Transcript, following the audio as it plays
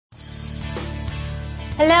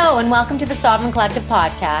Hello, and welcome to the Sovereign Collective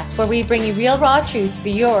podcast, where we bring you real, raw truth for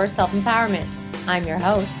your self-empowerment. I'm your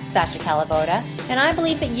host, Sasha Calavoda, and I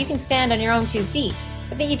believe that you can stand on your own 2 feet,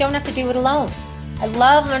 but that you don't have to do it alone. I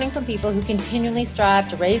love learning from people who continually strive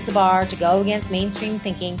to raise the bar, to go against mainstream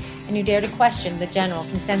thinking, and who dare to question the general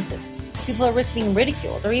consensus. People who risk being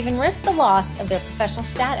ridiculed or even risk the loss of their professional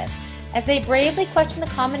status as they bravely question the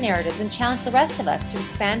common narratives and challenge the rest of us to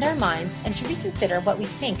expand our minds and to reconsider what we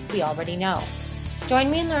think we already know.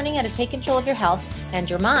 Join me in learning how to take control of your health and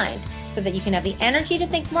your mind so that you can have the energy to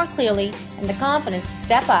think more clearly and the confidence to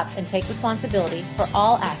step up and take responsibility for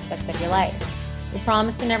all aspects of your life. We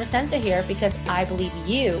promise to never censor here because I believe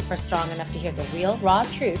you are strong enough to hear the real, raw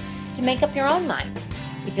truth to make up your own mind.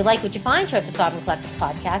 If you like what you find here at the Sovereign Collective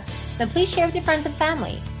podcast, then please share with your friends and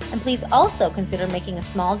family. And please also consider making a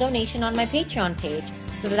small donation on my Patreon page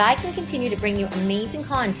so that I can continue to bring you amazing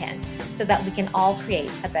content so that we can all create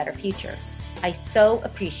a better future. I so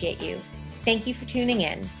appreciate you. Thank you for tuning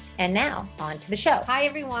in. And now on to the show. Hi,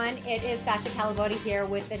 everyone. It is Sasha Calavoda here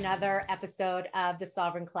with another episode of the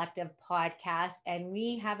Sovereign Collective podcast. And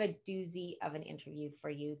we have a doozy of an interview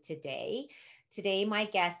for you today. Today, my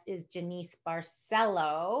guest is Jeanice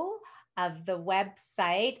Barcelo of the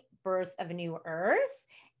website Birth of a New Earth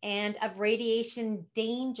and of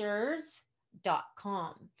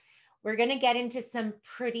radiationdangers.com. We're going to get into some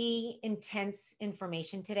pretty intense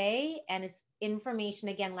information today. And it's information,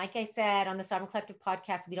 again, like I said, on the Sovereign Collective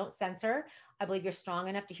podcast, we don't censor. I believe you're strong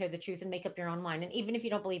enough to hear the truth and make up your own mind. And even if you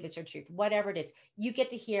don't believe it's your truth, whatever it is, you get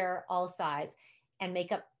to hear all sides and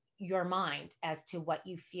make up your mind as to what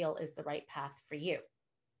you feel is the right path for you.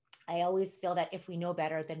 I always feel that if we know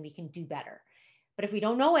better, then we can do better. But if we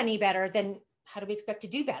don't know any better, then how do we expect to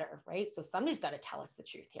do better, right? So somebody's got to tell us the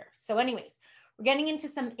truth here. So anyways, we're getting into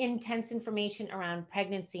some intense information around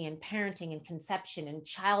pregnancy and parenting and conception and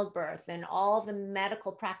childbirth and all the medical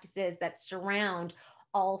practices that surround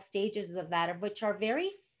all stages of that, of which are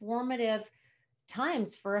very formative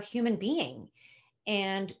times for a human being.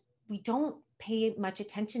 And we don't pay much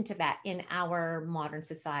attention to that in our modern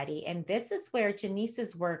society. And this is where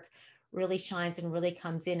Jeanice's work really shines and really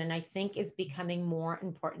comes in, and I think is becoming more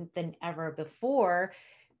important than ever before.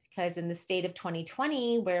 Because in the state of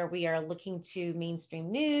 2020, where we are looking to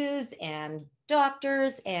mainstream news and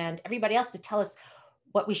doctors and everybody else to tell us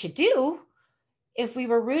what we should do, if we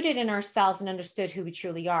were rooted in ourselves and understood who we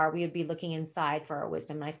truly are, we would be looking inside for our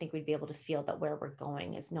wisdom. And I think we'd be able to feel that where we're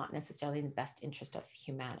going is not necessarily in the best interest of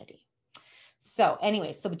humanity. So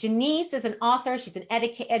anyway, so Jeanice is an author. She's an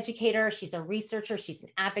educator. She's a researcher. She's an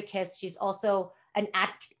advocate. She's also an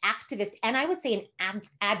activist. And I would say an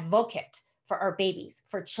advocate for our babies,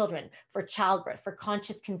 for children, for childbirth, for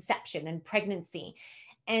conscious conception and pregnancy.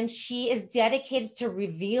 And she is dedicated to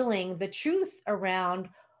revealing the truth around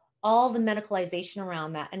all the medicalization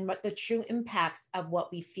around that and what the true impacts of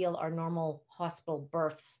what we feel our normal hospital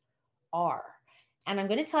births are. And I'm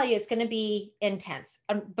going to tell you, it's going to be intense.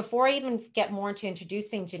 Before I even get more into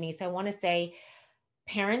introducing Jeanice, I want to say,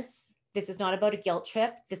 parents, this is not about a guilt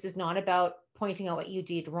trip. This is not about pointing out what you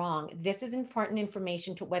did wrong. This is important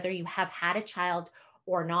information to whether you have had a child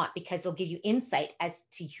or not, because it'll give you insight as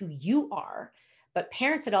to who you are. But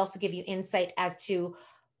parents, it also give you insight as to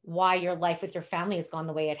why your life with your family has gone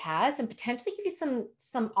the way it has, and potentially give you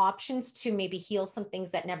some options to maybe heal some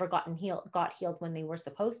things that never got healed when they were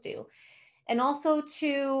supposed to. And also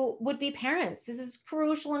to would-be parents. This is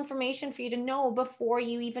crucial information for you to know before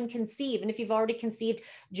you even conceive. And if you've already conceived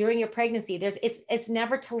during your pregnancy, it's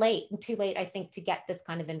never too late, I think, to get this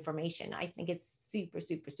kind of information. I think it's super,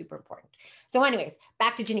 super, super important. So anyways,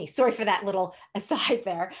 back to Jeanice. Sorry for that little aside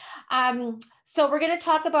there. So we're going to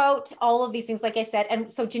talk about all of these things, like I said.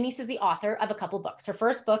 And so Jeanice is the author of a couple of books. Her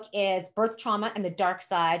first book is Birth Trauma and the Dark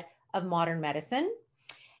Side of Modern Medicine.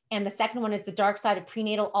 And the second one is The Dark Side of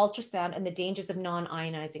Prenatal Ultrasound and the Dangers of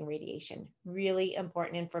Non-Ionizing Radiation. Really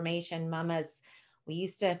important information. Mamas, we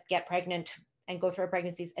used to get pregnant and go through our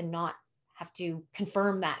pregnancies and not have to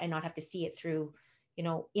confirm that and not have to see it through,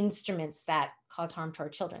 instruments that cause harm to our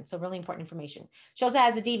children. So really important information. She also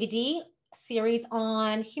has a DVD series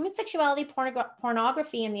on human sexuality,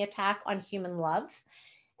 pornography, and the attack on human love.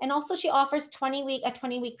 And also she offers a 20-week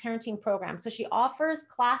parenting program. So she offers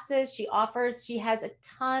classes, she has a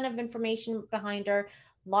ton of information behind her,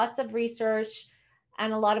 lots of research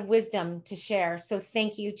and a lot of wisdom to share. So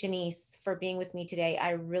thank you, Jeanice, for being with me today.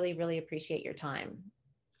 I really, really appreciate your time.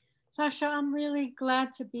 Sasha, I'm really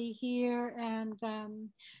glad to be here. And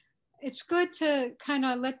it's good to kind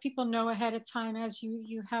of let people know ahead of time, as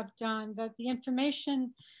you have done, that the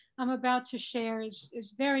information I'm about to share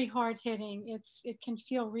is very hard hitting. It can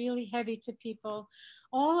feel really heavy to people.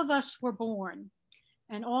 All of us were born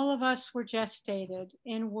And all of us were gestated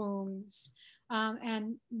in wombs.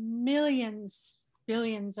 And millions,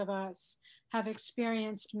 billions of us have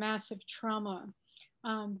experienced massive trauma,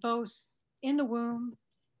 both in the womb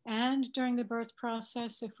and during the birth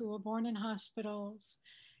process if we were born in hospitals.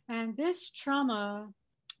 And this trauma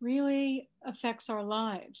really affects our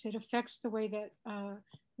lives. It affects the way that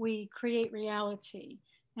we create reality,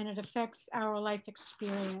 and it affects our life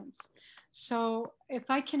experience. So if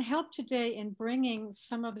I can help today in bringing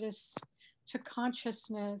some of this to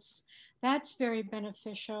consciousness, that's very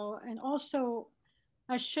beneficial. And also,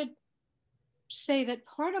 I should say that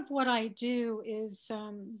part of what I do is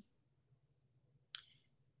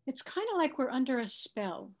it's kind of like we're under a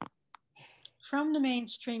spell from the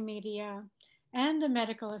mainstream media and the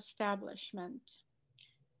medical establishment.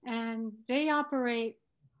 And they operate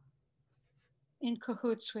in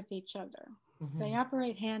cahoots with each other. Mm-hmm. They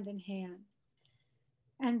operate hand in hand.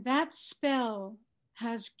 And that spell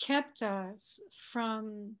has kept us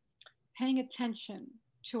from paying attention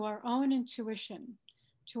to our own intuition,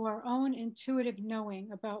 to our own intuitive knowing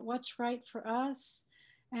about what's right for us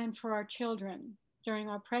and for our children during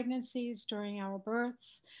our pregnancies, during our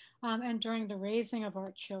births, and during the raising of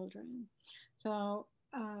our children. So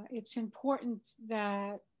it's important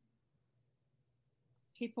that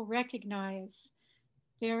people recognize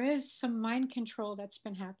there is some mind control that's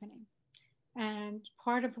been happening. And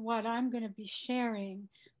part of what I'm going to be sharing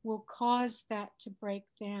will cause that to break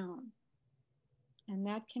down. And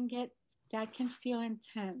that can feel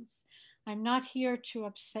intense. I'm not here to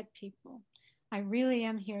upset people. I really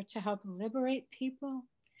am here to help liberate people.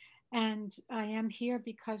 And I am here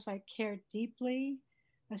because I care deeply,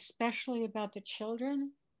 especially about the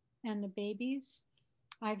children and the babies.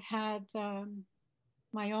 I've had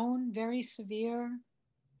my own very severe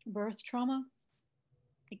birth trauma,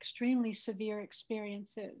 extremely severe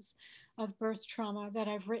experiences of birth trauma that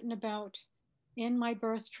I've written about in my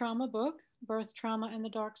birth trauma book, Birth Trauma and the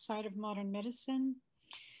Dark Side of Modern Medicine.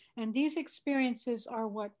 And these experiences are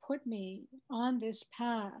what put me on this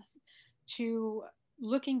path to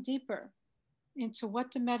looking deeper into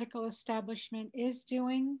what the medical establishment is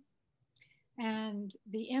doing and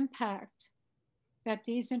the impact that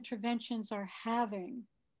these interventions are having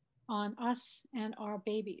on us and our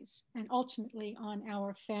babies, and ultimately on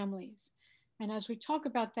our families. And as we talk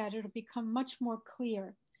about that, it'll become much more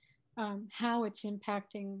clear how it's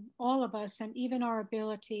impacting all of us and even our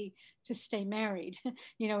ability to stay married.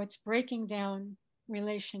 It's breaking down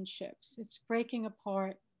relationships. It's breaking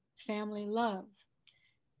apart family love.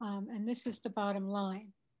 And this is the bottom line.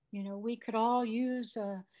 We could all use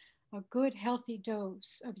a good, healthy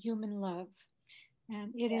dose of human love.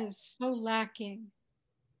 And it is so lacking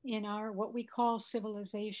in our, what we call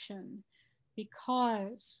civilization,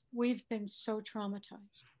 because we've been so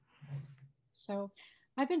traumatized. So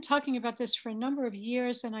I've been talking about this for a number of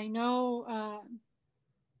years, and I know,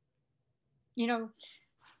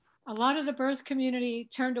 a lot of the birth community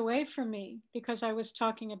turned away from me because I was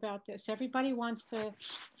talking about this. Everybody wants to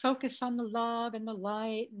focus on the love and the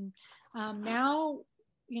light. And now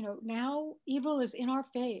evil is in our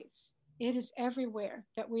face. It is everywhere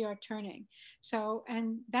that we are turning. So,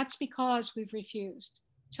 and that's because we've refused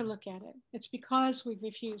to look at it. It's because we've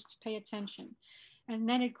refused to pay attention. And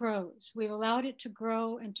then it grows. We've allowed it to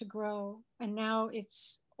grow and to grow. And now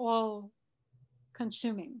it's all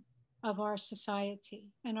consuming of our society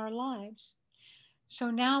and our lives.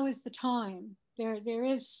 So now is the time. There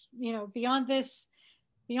is, beyond this,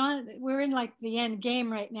 we're in like the end game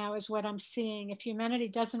right now is what I'm seeing. If humanity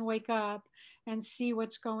doesn't wake up and see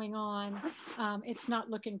what's going on, it's not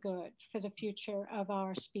looking good for the future of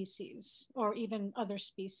our species or even other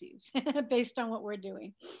species based on what we're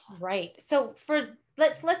doing. Right. So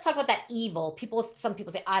let's talk about that evil. Some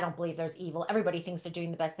people say, I don't believe there's evil. Everybody thinks they're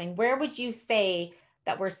doing the best thing. Where would you say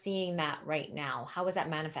that we're seeing that right now? How is that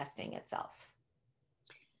manifesting itself?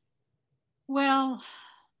 Well,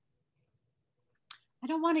 I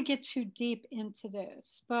don't want to get too deep into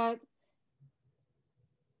this, but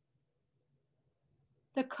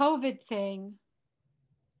the COVID thing,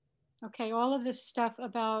 okay, all of this stuff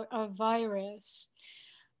about a virus,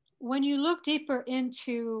 when you look deeper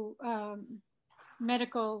into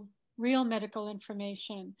real medical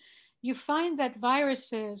information, you find that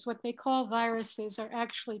viruses, what they call viruses, are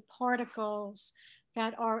actually particles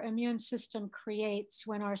that our immune system creates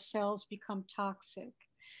when our cells become toxic.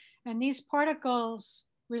 And these particles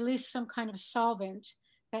release some kind of solvent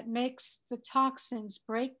that makes the toxins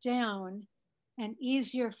break down and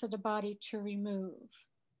easier for the body to remove.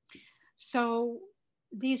 So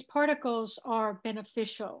these particles are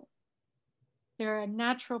beneficial. They're a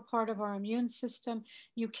natural part of our immune system.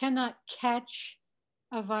 You cannot catch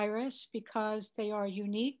a virus because they are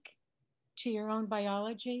unique to your own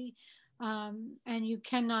biology. And you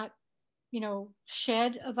cannot,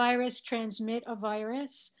 shed a virus, transmit a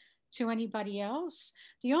virus to anybody else.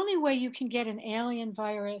 The only way you can get an alien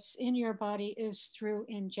virus in your body is through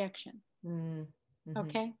injection. Mm-hmm.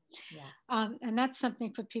 Okay. Yeah. And that's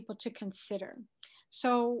something for people to consider.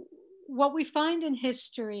 So, what we find in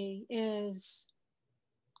history is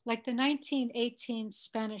like the 1918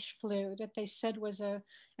 Spanish flu that they said was an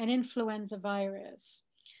influenza virus.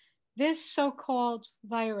 This so called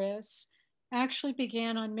virus actually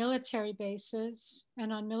began on military bases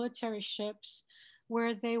and on military ships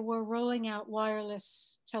where they were rolling out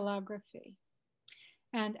wireless telegraphy.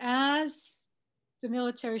 And as the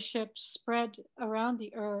military ships spread around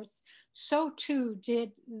the earth, so too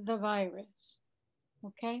did the virus.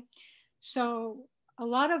 Okay? So, a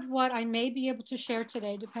lot of what I may be able to share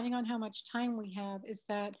today, depending on how much time we have, is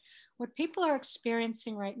that what people are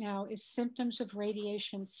experiencing right now is symptoms of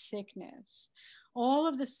radiation sickness. All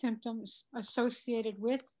of the symptoms associated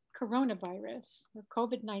with coronavirus or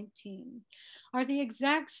COVID 19 are the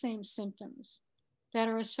exact same symptoms that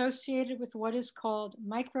are associated with what is called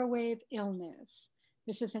microwave illness.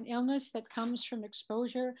 This is an illness that comes from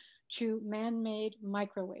exposure to man made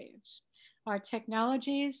microwaves. Our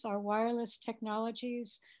technologies, our wireless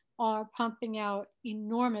technologies, are pumping out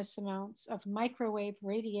enormous amounts of microwave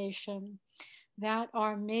radiation that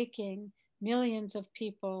are making millions of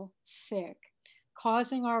people sick,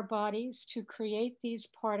 causing our bodies to create these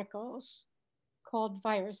particles called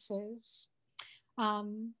viruses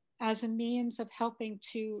as a means of helping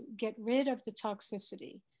to get rid of the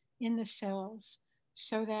toxicity in the cells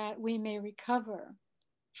so that we may recover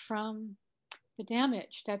from the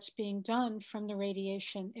damage that's being done from the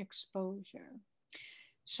radiation exposure.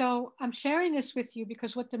 So I'm sharing this with you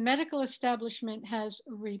because what the medical establishment has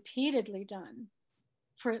repeatedly done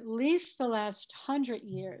for at least the last 100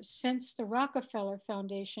 years since the Rockefeller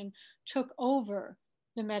Foundation took over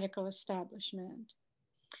the medical establishment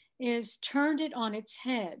is turned it on its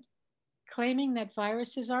head, claiming that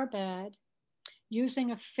viruses are bad,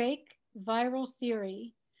 using a fake viral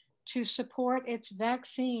theory to support its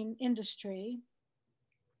vaccine industry,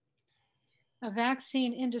 a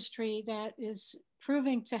vaccine industry that is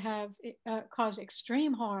proving to have caused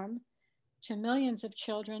extreme harm to millions of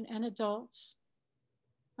children and adults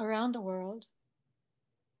around the world.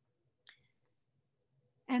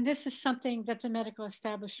 And this is something that the medical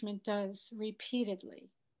establishment does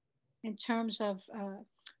repeatedly in terms of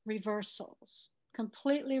reversals,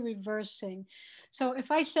 completely reversing. So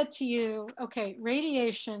if I said to you, okay,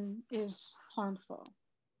 radiation is harmful,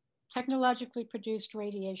 technologically produced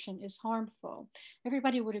radiation is harmful,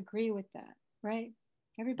 everybody would agree with that, right?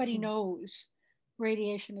 Everybody knows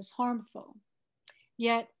radiation is harmful.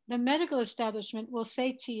 Yet the medical establishment will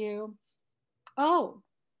say to you, oh,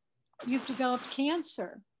 you've developed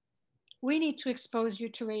cancer. We need to expose you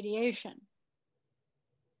to radiation.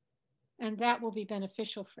 And that will be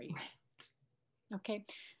beneficial for you. Okay,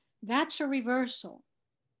 that's a reversal.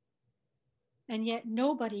 And yet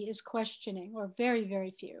nobody is questioning, or very,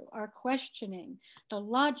 very few are questioning the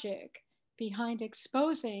logic behind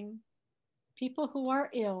exposing people who are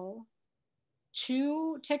ill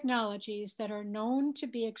to technologies that are known to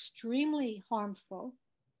be extremely harmful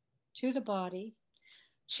to the body,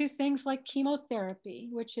 to things like chemotherapy,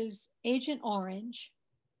 which is Agent Orange,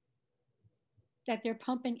 that they're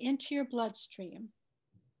pumping into your bloodstream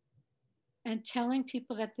and telling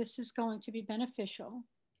people that this is going to be beneficial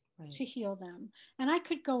to heal them. And I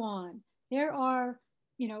could go on. There are,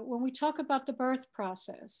 when we talk about the birth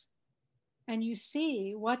process and you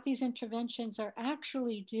see what these interventions are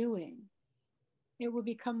actually doing, it will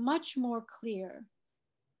become much more clear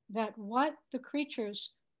that what the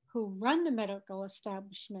creatures who run the medical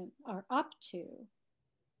establishment are up to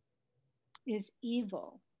is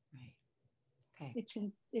evil. Right. Okay.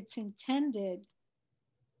 It's intended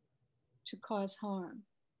to cause harm.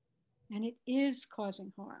 And it is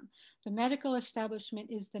causing harm. The medical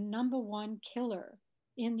establishment is the #1 killer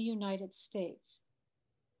in the United States.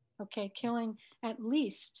 Okay, killing at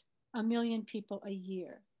least 1 million people a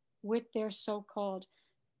year with their so-called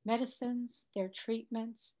medicines, their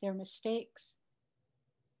treatments, their mistakes.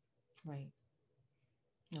 Right.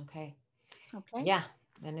 Okay. Okay. Yeah.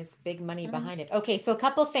 And it's big money behind it. Okay. So a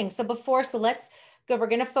couple things. So let's go. We're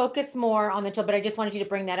going to focus more on the, but I just wanted you to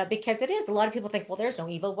bring that up because it is, a lot of people think, well, there's no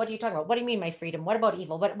evil. What are you talking about? What do you mean my freedom? What about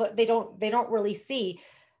evil? But they don't really see,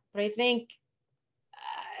 but I think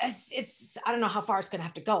I don't know how far it's going to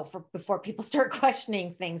have to go before people start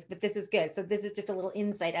questioning things, but this is good. So this is just a little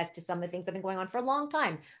insight as to some of the things that have been going on for a long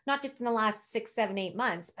time, not just in the last 6, 7, 8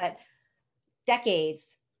 months, but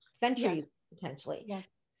decades, Yes. centuries, potentially. Yes.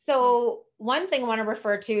 So one thing I want to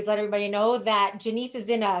refer to is let everybody know that Jeanice is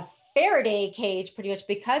in a Faraday cage pretty much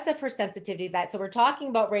because of her sensitivity to that. So we're talking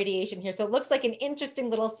about radiation here. So it looks like an interesting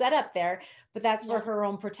little setup there, but that's for her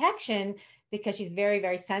own protection because she's very,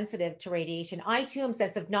 very sensitive to radiation. I too am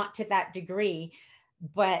sensitive, not to that degree,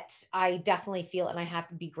 but I definitely feel it and I have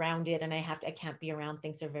to be grounded and I can't be around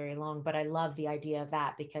things for very long. But I love the idea of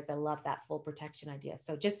that because I love that full protection idea.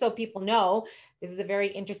 So just so people know, this is a very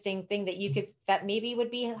interesting thing that you could, that maybe would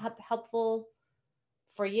be helpful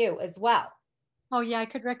for you as well. Oh, yeah, I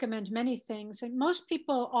could recommend many things. And most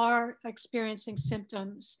people are experiencing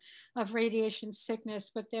symptoms of radiation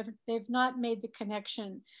sickness, but they've not made the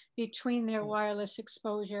connection between their wireless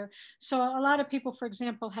exposure. So a lot of people, for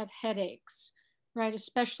example, have headaches, right?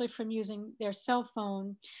 Especially from using their cell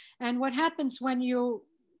phone. And what happens when you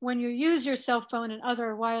use your cell phone and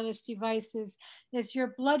other wireless devices is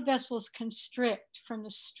your blood vessels constrict from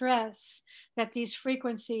the stress that these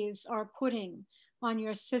frequencies are putting on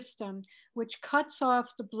your system, which cuts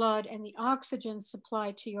off the blood and the oxygen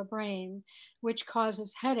supply to your brain, which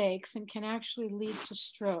causes headaches and can actually lead to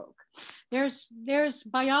stroke. There's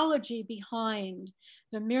biology behind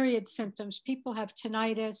the myriad symptoms. People have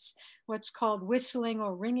tinnitus, what's called whistling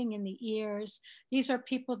or ringing in the ears. These are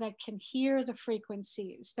people that can hear the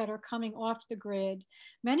frequencies that are coming off the grid,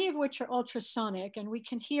 many of which are ultrasonic, and we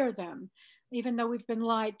can hear them, even though we've been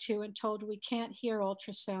lied to and told we can't hear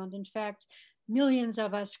ultrasound. In fact, millions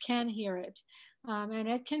of us can hear it. And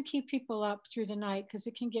it can keep people up through the night because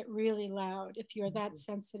it can get really loud if you're that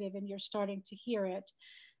sensitive and you're starting to hear it.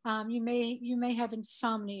 You may have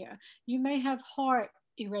insomnia. You may have heart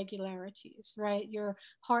irregularities, right? Your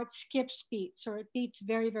heart skips beats or it beats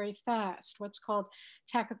very, very fast, what's called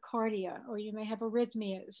tachycardia, or you may have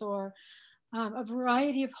arrhythmias or a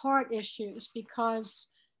variety of heart issues because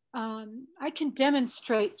I can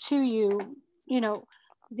demonstrate to you, you know,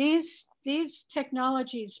 these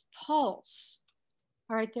technologies pulse.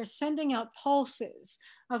 All right, they're sending out pulses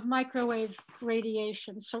of microwave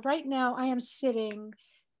radiation. So right now I am sitting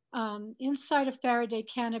inside a Faraday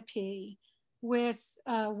canopy with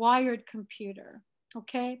a wired computer.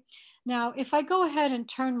 Okay, now if I go ahead and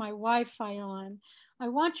turn my Wi-Fi on, I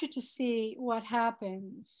want you to see what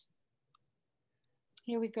happens.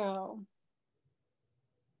 Here we go.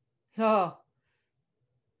 Oh,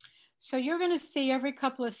 So you're going to see every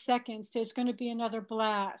couple of seconds, there's going to be another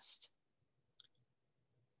blast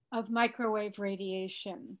of microwave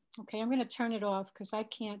radiation. Okay, I'm going to turn it off because I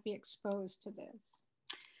can't be exposed to this.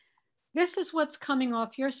 This is what's coming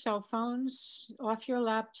off your cell phones, off your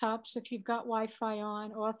laptops if you've got Wi-Fi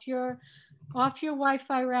on, off your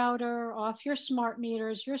Wi-Fi router, off your smart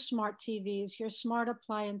meters, your smart TVs, your smart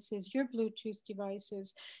appliances, your Bluetooth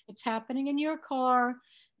devices. It's happening in your car.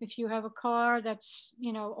 If you have a car that's,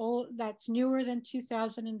 you know, old, that's newer than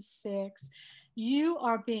 2006, you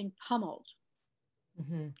are being pummeled.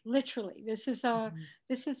 Literally, this is a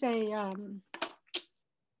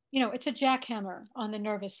you know, it's a jackhammer on the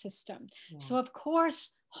nervous system. Yeah. So of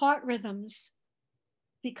course, heart rhythms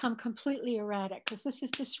become completely erratic because this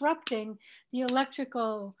is disrupting the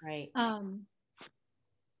electrical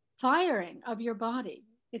firing of your body.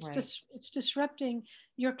 It's it's disrupting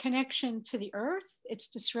your connection to the earth. It's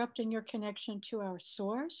disrupting your connection to our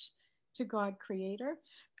source, to God creator.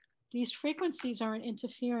 These frequencies are an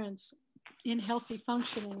interference in healthy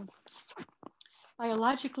functioning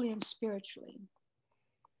biologically and spiritually.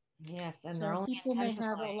 Yes, and so people may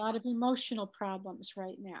have a lot of emotional problems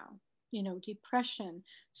right now. You know, depression,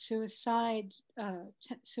 suicide,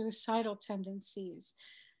 suicidal tendencies,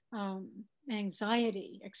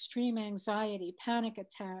 anxiety, extreme anxiety, panic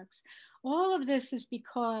attacks. All of this is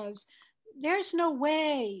because there's no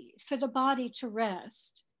way for the body to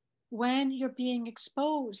rest when you're being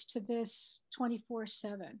exposed to this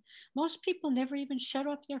 24/7. Most people never even shut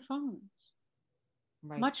off their phones,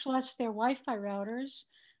 much less their Wi-Fi routers.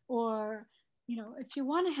 Or, you know, if you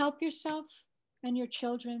want to help yourself and your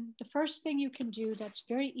children, the first thing you can do that's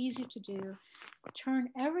very easy to do, turn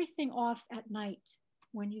everything off at night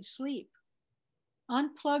when you sleep.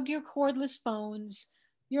 Unplug your cordless phones,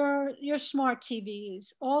 your smart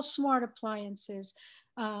TVs, all smart appliances.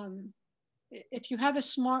 If you have a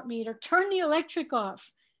smart meter, turn the electric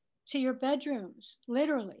off to your bedrooms,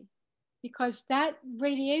 literally, because that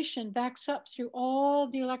radiation backs up through all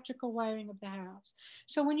the electrical wiring of the house.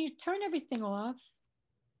 So when you turn everything off,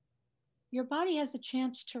 your body has a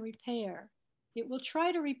chance to repair. It will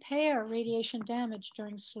try to repair radiation damage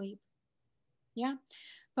during sleep. Yeah,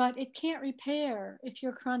 but it can't repair if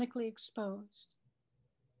you're chronically exposed.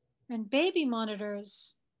 And baby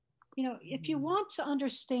monitors, you know, if you want to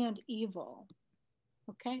understand evil,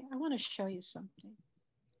 Okay, I want to show you something.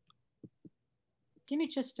 Give me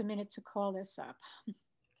just a minute to call this up.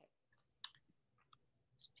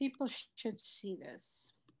 People should see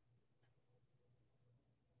this.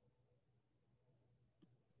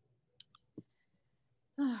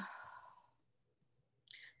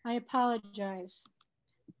 I apologize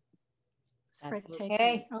for That's taking.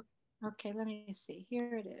 okay. Oh, okay, let me see.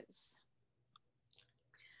 Here it is.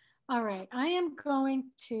 All right, I am going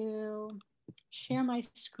to share my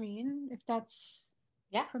screen if that's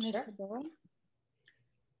permissible. Sure.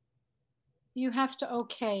 You have to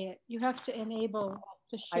okay it. You have to enable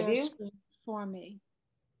the share screen for me.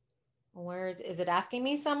 Where is it asking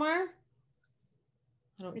me somewhere?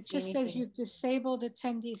 I don't it see just anything. Says you've disabled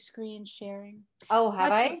attendee screen sharing. Oh,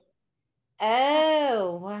 have I?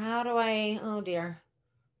 Oh, well, how do I? Oh dear.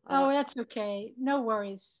 Oh, that's okay. No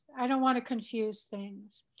worries. I don't want to confuse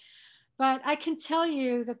things. But I can tell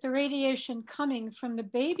you that the radiation coming from the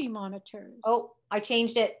baby monitors. Oh, I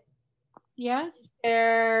changed it. Yes.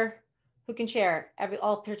 Share. Who can share?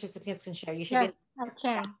 All participants can share. You should yes, be. Yes, I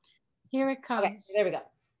can. Here it comes. Okay, there we go.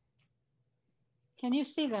 Can you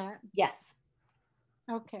see that? Yes.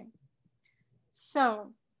 Okay.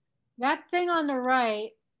 So that thing on the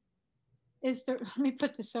right is the, let me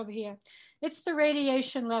put this over here. It's the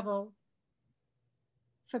radiation level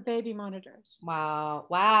for baby monitors. Wow.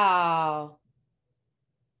 Wow.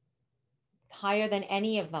 Higher than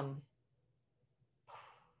any of them.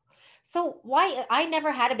 So why, I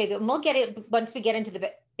never had a baby, and we'll get it once we get into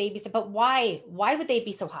the baby stuff, but why would they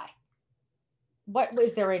be so high? What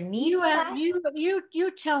was there a need for that?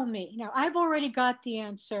 You tell me. Now, I've already got the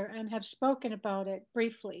answer and have spoken about it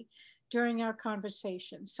briefly during our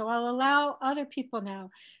conversation. So I'll allow other people now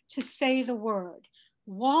to say the word.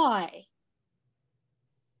 Why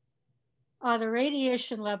are the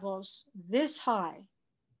radiation levels this high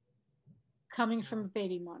coming from a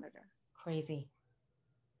baby monitor? Crazy.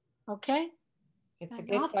 Okay. It's a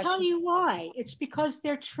good question. I'll tell you why. It's because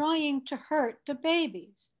they're trying to hurt the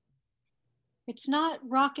babies. It's not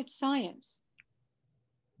rocket science.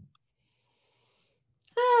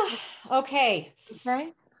 Okay.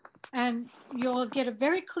 Okay. And you'll get a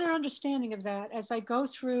very clear understanding of that as I go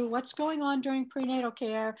through what's going on during prenatal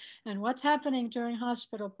care and what's happening during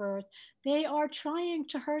hospital birth. They are trying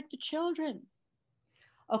to hurt the children.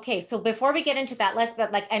 Okay, so before we get into that,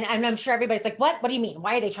 and I'm sure everybody's like, what do you mean?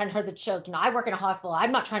 Why are they trying to hurt the children? I work in a hospital.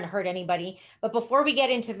 I'm not trying to hurt anybody. But before we get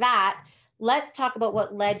into that, let's talk about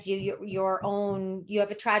what led you, your own, you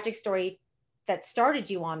have a tragic story that started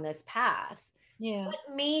you on this path. Yeah. So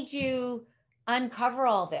what made you uncover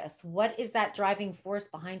all this? What is that driving force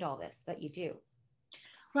behind all this that you do?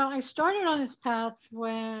 Well, I started on this path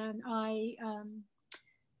when I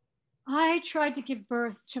tried to give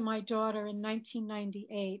birth to my daughter in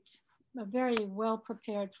 1998, a very well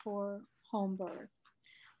prepared for home birth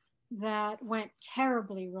that went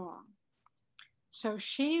terribly wrong. So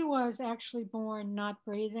she was actually born not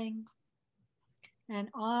breathing, and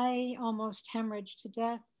I almost hemorrhaged to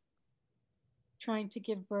death trying to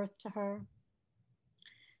give birth to her.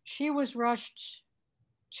 She was rushed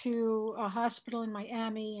to a hospital in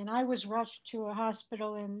Miami, and I was rushed to a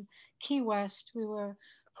hospital in Key West. We were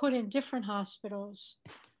put in different hospitals,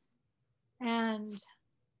 and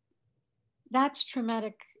that's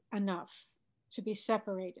traumatic enough to be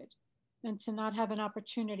separated and to not have an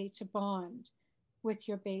opportunity to bond with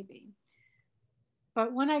your baby.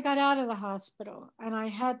 But when I got out of the hospital and I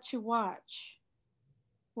had to watch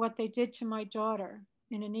what they did to my daughter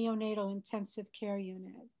in a neonatal intensive care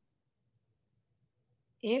unit,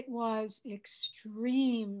 it was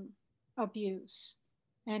extreme abuse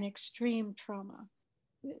and extreme trauma,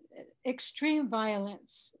 extreme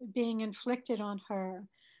violence being inflicted on her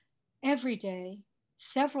every day,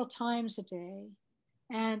 several times a day,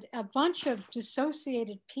 and a bunch of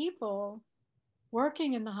dissociated people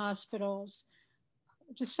working in the hospitals.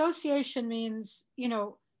 Dissociation means,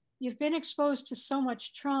 you've been exposed to so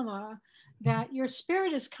much trauma that your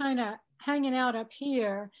spirit is kind of hanging out up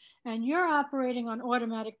here and you're operating on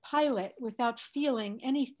automatic pilot without feeling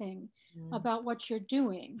anything about what you're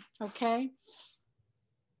doing. Okay.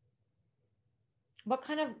 What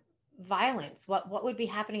kind of violence? What would be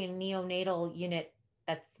happening in a neonatal unit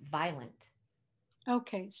that's violent?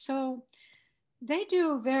 Okay, so they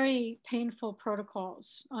do very painful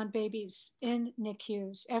protocols on babies in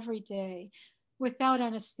NICUs every day without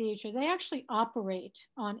anesthesia. They actually operate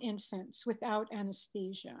on infants without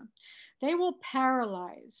anesthesia. They will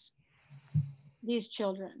paralyze these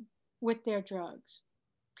children with their drugs.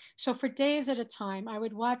 So for days at a time, I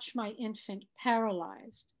would watch my infant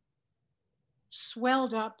paralyzed,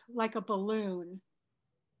 swelled up like a balloon,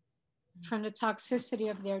 from the toxicity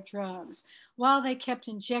of their drugs, while they kept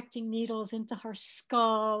injecting needles into her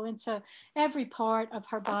skull, into every part of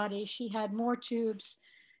her body. She had more tubes,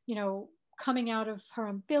 coming out of her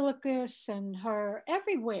umbilicus and her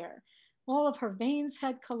everywhere. All of her veins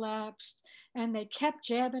had collapsed, and they kept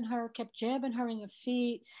jabbing her in the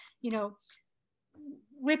feet,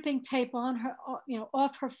 ripping tape on her,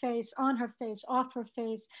 off her face, on her face, off her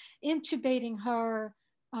face, intubating her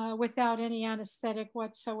without any anesthetic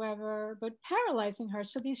whatsoever, but paralyzing her.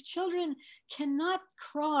 So these children cannot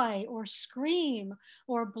cry or scream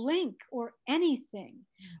or blink or anything,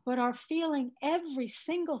 but are feeling every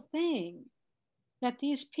single thing that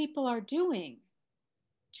these people are doing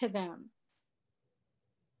to them.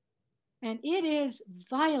 And it is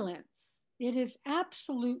violence. It is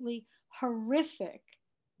absolutely horrific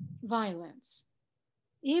violence.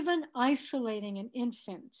 Even isolating an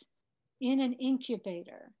infant in an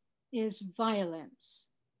incubator is violence.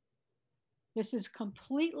 This is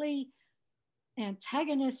completely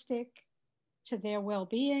antagonistic to their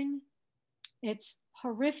well-being. It's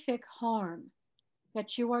horrific harm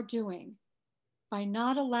that you are doing by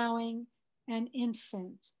not allowing an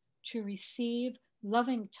infant to receive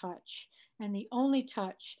loving touch. And the only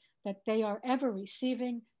touch that they are ever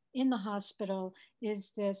receiving in the hospital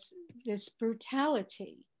is this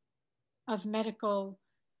brutality of medical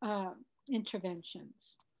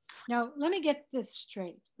interventions. Now, let me get this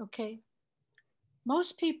straight, okay?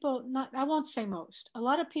 Most people, I won't say most, a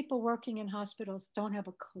lot of people working in hospitals don't have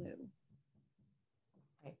a clue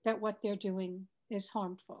that what they're doing is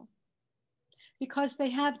harmful because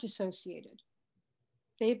they have dissociated.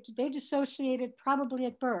 They dissociated probably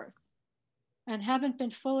at birth and haven't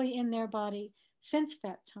been fully in their body since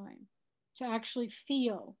that time to actually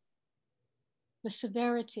feel the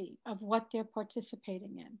severity of what they're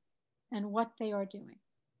participating in and what they are doing.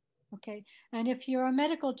 Okay. And if you're a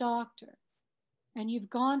medical doctor and you've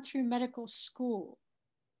gone through medical school,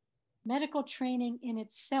 medical training in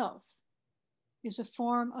itself is a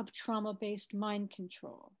form of trauma-based mind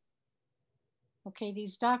control. Okay.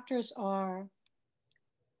 These doctors are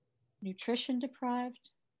nutrition deprived.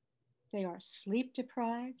 They are sleep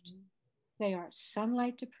deprived. They are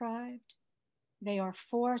sunlight deprived. They are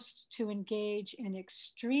forced to engage in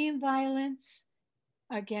extreme violence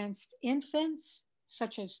against infants,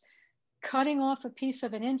 such as cutting off a piece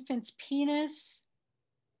of an infant's penis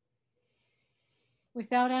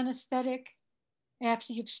without anesthetic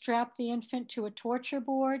after you've strapped the infant to a torture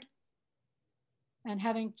board and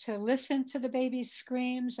having to listen to the baby's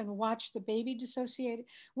screams and watch the baby dissociate.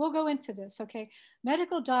 We'll go into this, okay?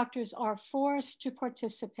 Medical doctors are forced to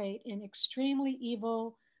participate in extremely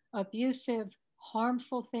evil, abusive,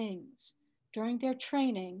 harmful things during their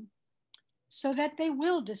training so that they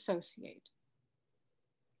will dissociate.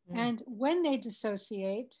 And when they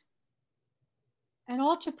dissociate, an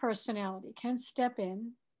alter personality can step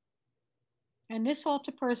in, and this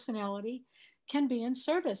alter personality can be in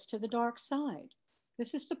service to the dark side.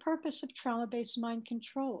 This is the purpose of trauma-based mind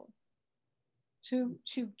control, to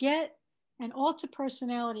get an alter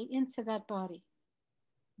personality into that body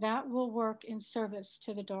that will work in service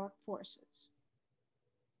to the dark forces.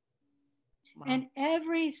 Wow. And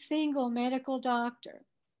every single medical doctor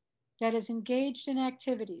that is engaged in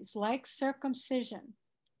activities like circumcision,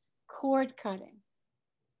 cord cutting,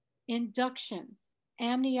 induction,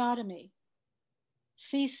 amniotomy,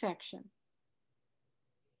 C-section,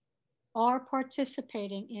 are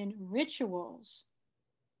participating in rituals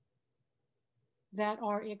that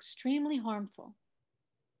are extremely harmful.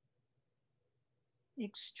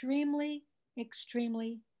 Extremely,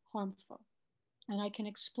 extremely harmful. And I can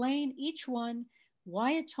explain each one,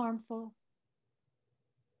 why it's harmful,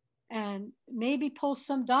 and maybe pull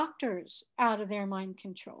some doctors out of their mind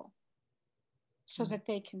control so that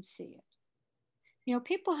they can see it. You know,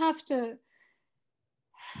 people have to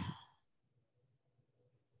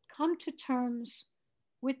come to terms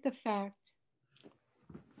with the fact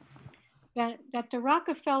that the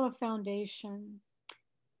Rockefeller Foundation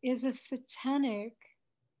is a satanic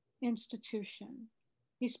institution.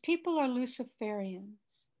 These people are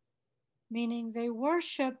Luciferians, meaning they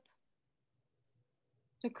worship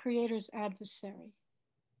the Creator's adversary.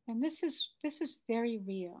 And this is very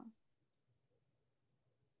real.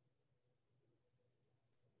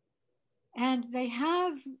 And they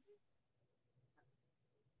have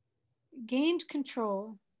gained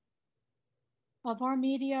control of our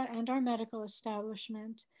media and our medical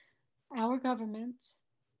establishment, our government,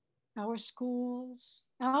 our schools,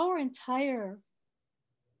 our entire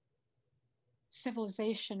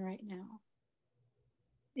civilization right now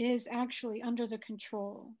is actually under the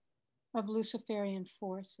control of Luciferian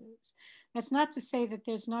forces. That's not to say that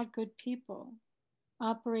there's not good people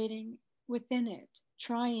operating within it,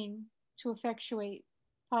 trying to effectuate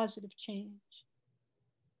positive change.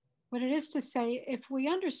 What it is to say, if we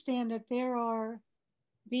understand that there are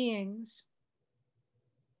beings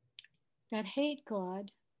that hate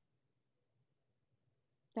God,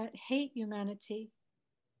 that hate humanity,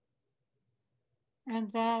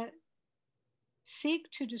 and that seek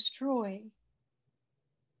to destroy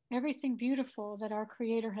everything beautiful that our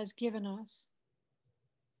Creator has given us,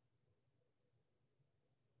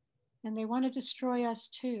 and they want to destroy us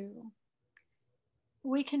too,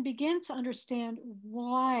 we can begin to understand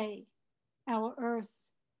why our earth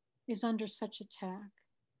is under such attack,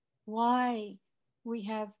 why we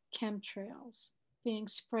have chemtrails being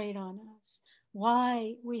sprayed on us,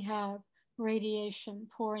 why we have radiation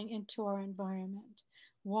pouring into our environment,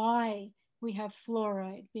 why we have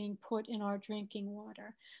fluoride being put in our drinking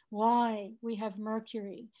water, why we have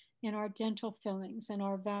mercury in our dental fillings and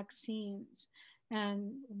our vaccines,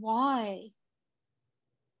 and why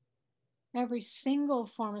every single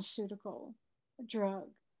pharmaceutical drug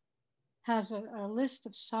has a list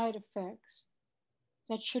of side effects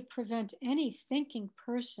that should prevent any thinking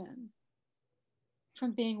person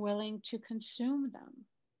from being willing to consume them.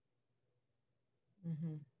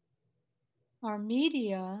 Mm-hmm. Our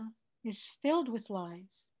media is filled with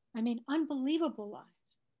lies. I mean, unbelievable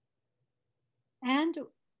lies. And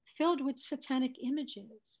filled with satanic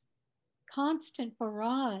images, constant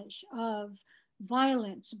barrage of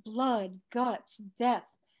violence, blood, guts, death,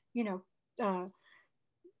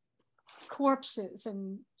 corpses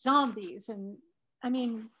and zombies. And I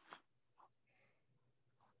mean,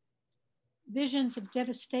 visions of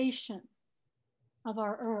devastation of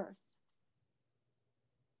our earth,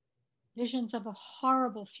 visions of a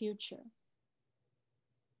horrible future.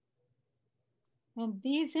 And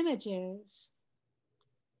these images,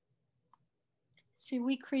 see,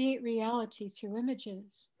 we create reality through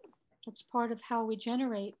images. That's part of how we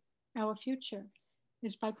generate our future,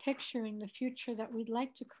 is by picturing the future that we'd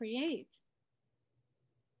like to create.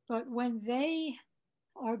 But when they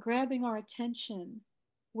are grabbing our attention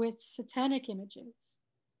with satanic images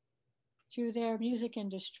through their music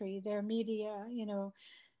industry, their media,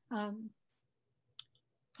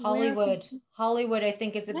 Hollywood, I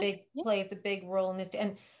think is a big plays a big role in this.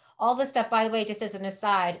 And all this stuff, by the way, just as an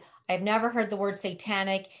aside, I've never heard the word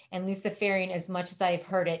satanic and Luciferian as much as I've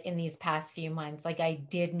heard it in these past few months. Like, I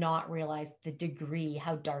did not realize the degree,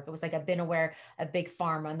 how dark it was. Like, I've been aware of big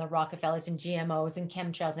pharma and the Rockefellers and GMOs and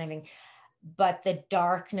chemtrails and everything, but the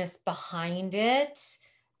darkness behind it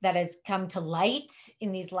that has come to light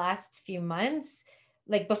in these last few months,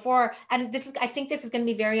 like before, and I think this is going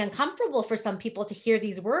to be very uncomfortable for some people to hear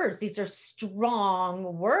these words. These are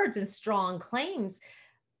strong words and strong claims,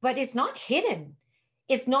 but it's not hidden.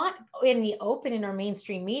 It's not in the open in our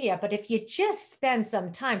mainstream media, but if you just spend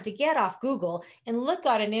some time to get off Google and look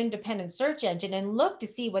at an independent search engine and look to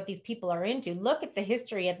see what these people are into, look at the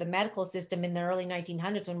history of the medical system in the early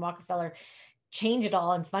 1900s when Rockefeller changed it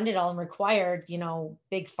all and funded it all and required,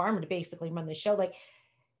 big pharma to basically run the show. Like,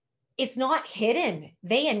 it's not hidden.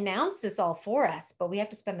 They announce this all for us, but we have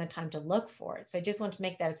to spend the time to look for it. So I just want to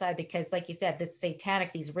make that aside because, like you said, this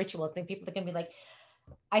satanic, these rituals, I think people are going to be like,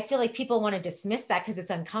 I feel like people want to dismiss that because it's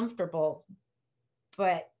uncomfortable,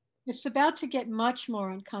 but it's about to get much more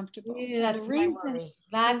uncomfortable. That's my worry.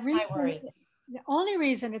 That's my worry. The only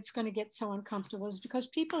reason it's going to get so uncomfortable is because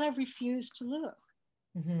people have refused to look.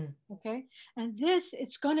 Mm-hmm. Okay. And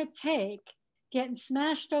it's going to take getting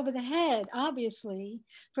smashed over the head, obviously,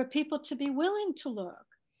 for people to be willing to look,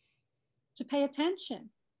 to pay attention.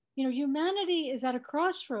 Humanity is at a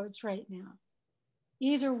crossroads right now.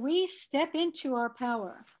 Either we step into our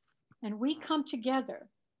power and we come together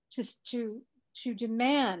to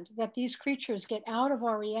demand that these creatures get out of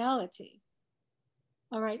our reality,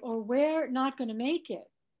 all right, or we're not going to make it.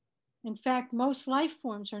 In fact, most life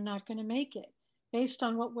forms are not going to make it based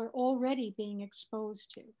on what we're already being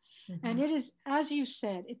exposed to. Mm-hmm. And it is, as you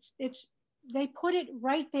said, they put it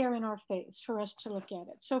right there in our face for us to look at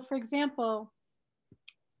it. So for example,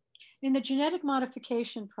 in the genetic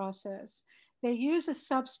modification process, they use a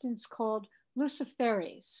substance called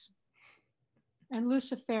luciferase and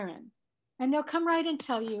luciferin. And they'll come right and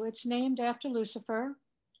tell you it's named after Lucifer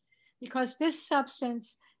because this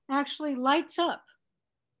substance actually lights up.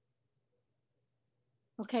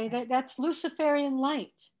 Okay, that's Luciferian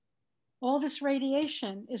light. All this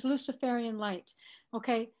radiation is Luciferian light.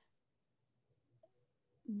 Okay,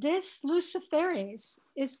 this luciferase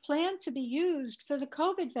is planned to be used for the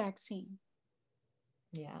COVID vaccine.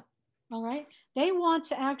 Yeah. All right. They want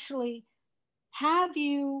to actually have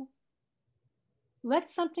you let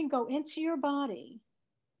something go into your body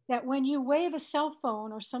that when you wave a cell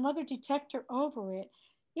phone or some other detector over it,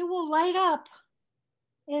 it will light up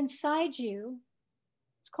inside you.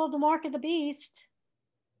 It's called the mark of the beast.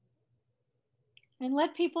 And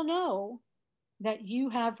let people know that you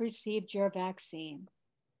have received your vaccine.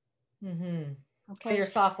 Mm-hmm. Okay. For your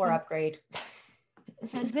software upgrade.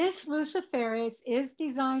 And this luciferase is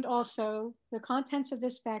designed also, the contents of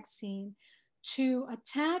this vaccine, to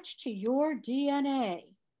attach to your DNA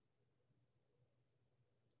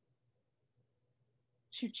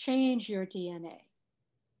to change your DNA.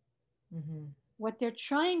 Mm-hmm. What they're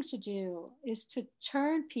trying to do is to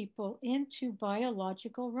turn people into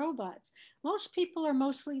biological robots. Most people are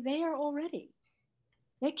mostly there already.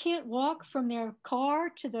 They can't walk from their car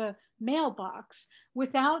to the mailbox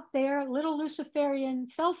without their little Luciferian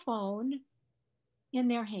cell phone in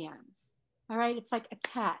their hands. All right, it's like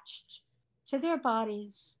attached to their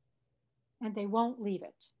bodies and they won't leave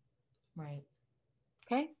it. Right.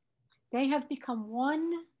 Okay, they have become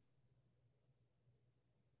one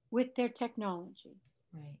with their technology.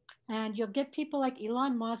 Right. And you'll get people like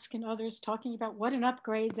Elon Musk and others talking about what an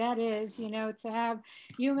upgrade that is, you know, to have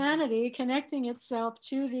humanity connecting itself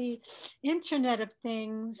to the Internet of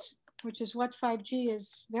Things, which is what 5G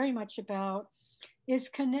is very much about, is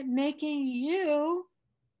making you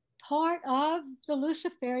part of the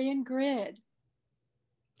Luciferian grid.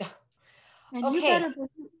 And Okay.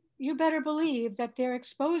 you better believe that they're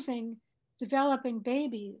exposing developing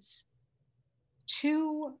babies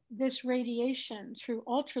to this radiation through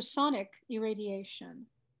ultrasonic irradiation,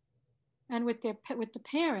 and with the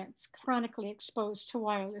parents chronically exposed to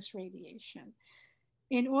wireless radiation,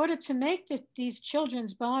 in order to make these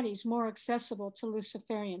children's bodies more accessible to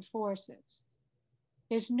Luciferian forces.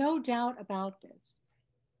 There's no doubt about this.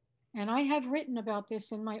 And I have written about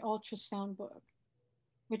this in my ultrasound book,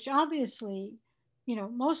 which obviously, you know,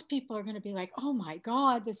 most people are going to be like, oh my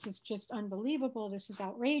God, this is just unbelievable. This is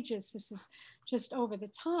outrageous. This is just over the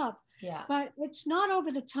top. Yeah. But it's not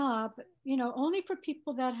over the top, you know, only for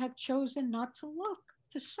people that have chosen not to look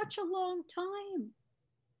for such a long time.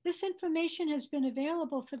 This information has been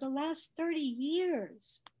available for the last 30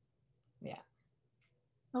 years. Yeah.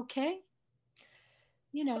 Okay.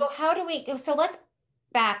 You know. So how do we, so let's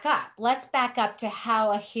back up. Let's back up to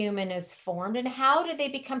how a human is formed and how do they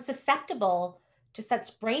become susceptible to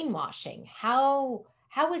such brainwashing? How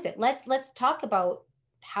is it? Let's talk about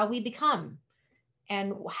how we become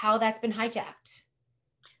and how that's been hijacked.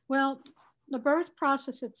 Well, the birth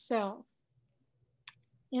process itself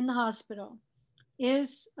in the hospital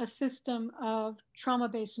is a system of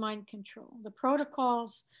trauma-based mind control. The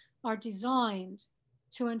protocols are designed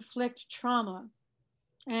to inflict trauma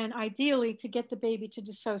and ideally to get the baby to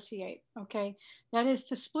dissociate, okay? That is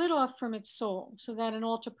to split off from its soul so that an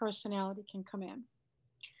alter personality can come in.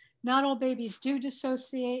 Not all babies do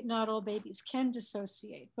dissociate, not all babies can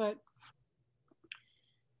dissociate, but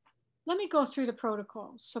let me go through the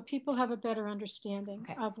protocols so people have a better understanding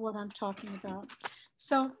of what I'm talking about.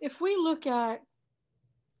 So if we look at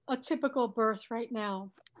a typical birth right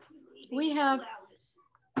now, we have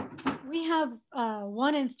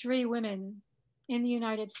 1 in 3 women in the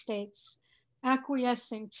United States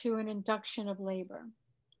acquiescing to an induction of labor.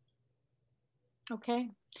 Okay.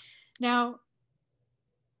 Now,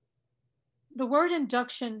 the word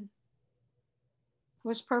induction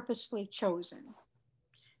was purposefully chosen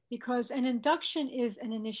because an induction is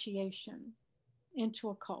an initiation into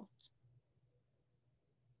a cult.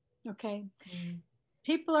 Okay. Mm.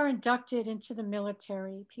 People are inducted into the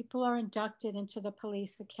military. People are inducted into the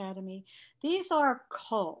police academy. These are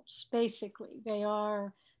cults, basically. They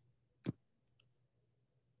are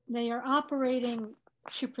operating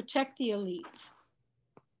to protect the elite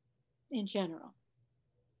in general.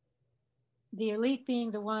 The elite being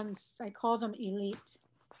the ones, I call them elite,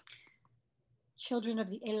 children of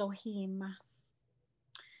the Elohim.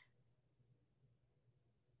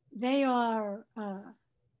 They are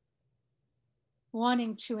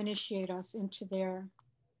wanting to initiate us into their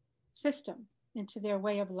system, into their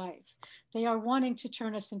way of life. They are wanting to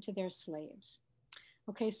turn us into their slaves.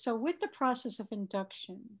 Okay, so with the process of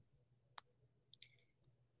induction,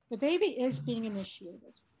 the baby is being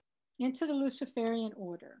initiated into the Luciferian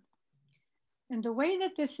order. And the way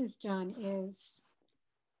that this is done is,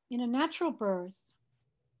 in a natural birth,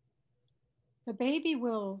 the baby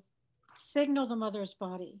will signal the mother's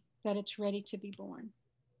body that it's ready to be born.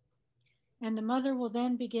 And the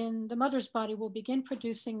mother's body will begin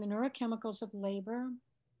producing the neurochemicals of labor,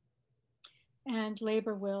 and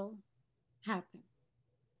labor will happen.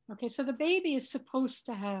 Okay, so the baby is supposed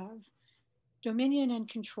to have dominion and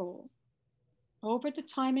control over the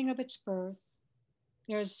timing of its birth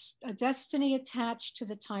There's a destiny attached to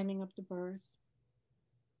the timing of the birth.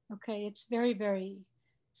 Okay, it's very, very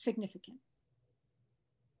significant.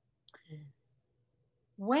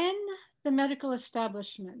 When the medical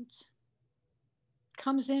establishment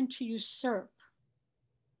comes in to usurp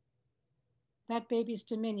that baby's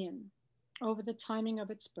dominion over the timing of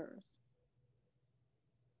its birth,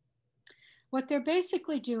 what they're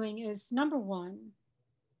basically doing is, number one,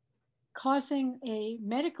 causing a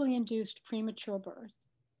medically induced premature birth.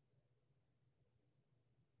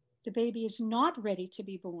 The baby is not ready to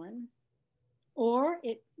be born, or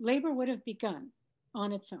labor would have begun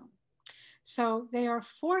on its own. So they are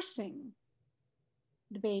forcing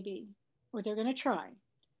the baby, or they're going to try,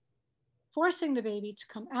 forcing the baby to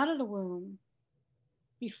come out of the womb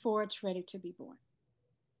before it's ready to be born.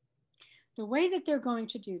 The way that they're going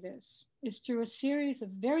to do this is through a series of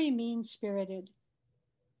very mean-spirited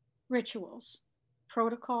rituals,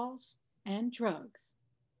 protocols, and drugs.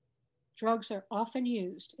 Drugs are often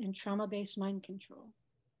used in trauma-based mind control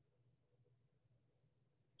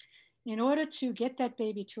in order to get that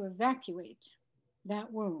baby to evacuate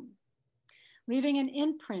that womb, leaving an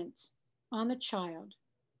imprint on the child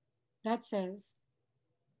that says,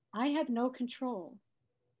 I have no control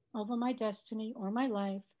over my destiny or my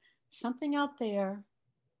life. Something out there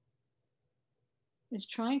is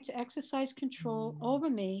trying to exercise control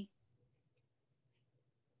over me,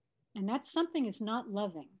 and that something is not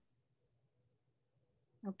loving.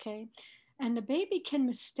 Okay? And the baby can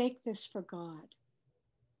mistake this for God.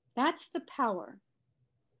 That's the power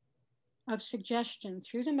of suggestion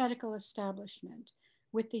through the medical establishment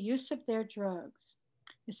with the use of their drugs,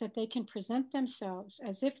 is that they can present themselves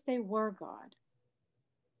as if they were God.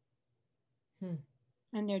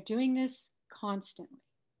 And they're doing this constantly.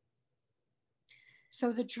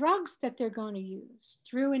 So the drugs that they're going to use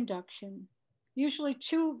through induction, usually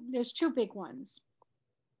there's two big ones.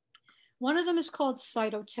 One of them is called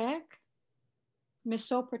Cytotec,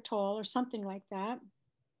 misoprostol, or something like that.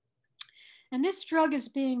 And this drug is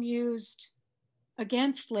being used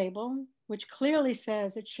against label, which clearly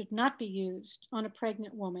says it should not be used on a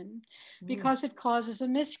pregnant woman because it causes a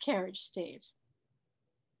miscarriage state.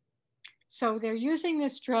 So they're using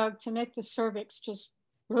this drug to make the cervix just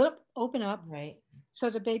open up, right, so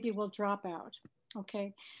the baby will drop out.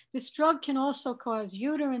 Okay. This drug can also cause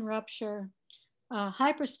uterine rupture,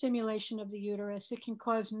 hyperstimulation of the uterus. It can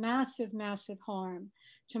cause massive, massive harm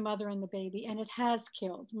to mother and the baby, and it has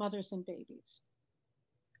killed mothers and babies.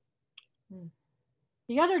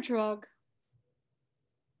 The other drug,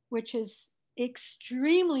 which is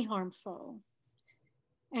extremely harmful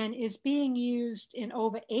and is being used in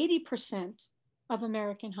over 80% of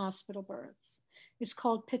American hospital births, is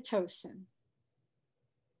called Pitocin.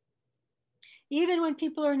 Even when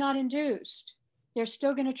people are not induced, they're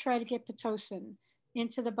still going to try to get Pitocin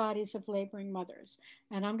into the bodies of laboring mothers.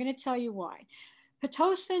 And I'm going to tell you why.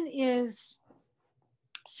 Pitocin is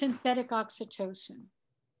synthetic oxytocin.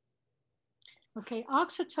 Okay,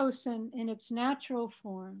 oxytocin in its natural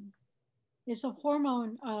form is a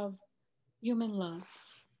hormone of human love.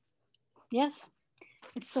 Yes,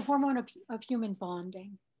 it's the hormone of human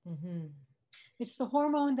bonding. It's the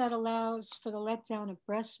hormone that allows for the letdown of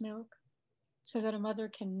breast milk so that a mother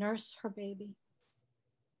can nurse her baby.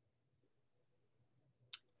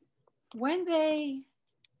 When they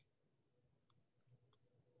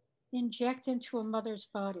inject into a mother's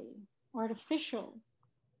body artificial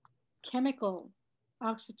chemical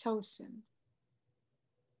oxytocin,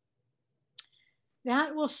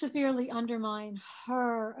 that will severely undermine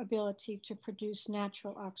her ability to produce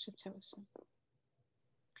natural oxytocin,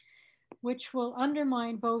 which will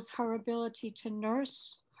undermine both her ability to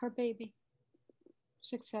nurse her baby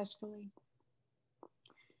successfully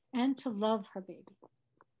and to love her baby.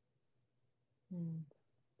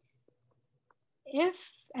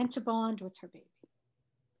 And to bond with her baby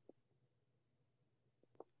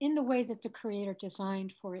in the way that the Creator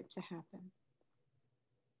designed for it to happen.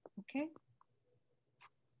 Okay?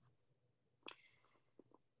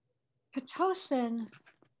 Pitocin,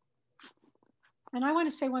 and I want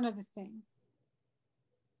to say one other thing.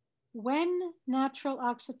 When natural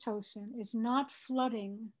oxytocin is not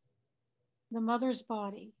flooding the mother's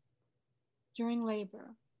body during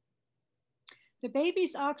labor, the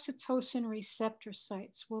baby's oxytocin receptor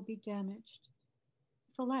sites will be damaged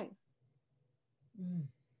for life.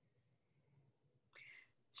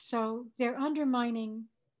 So they're undermining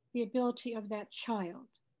the ability of that child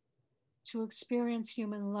to experience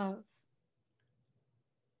human love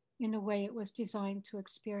in the way it was designed to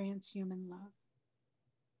experience human love.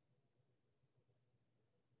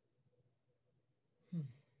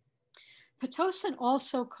 Pitocin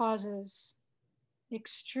also causes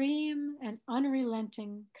extreme and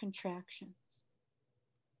unrelenting contractions.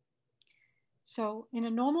 So in a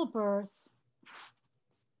normal birth,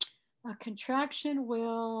 a contraction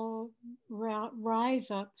will rise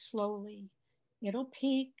up slowly. It'll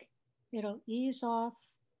peak, it'll ease off,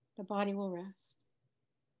 the body will rest.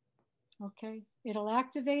 Okay, it'll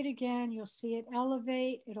activate again, you'll see it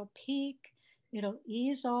elevate, it'll peak, it'll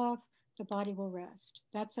ease off, the body will rest.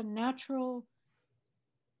 That's a natural,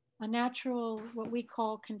 what we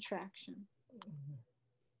call contraction.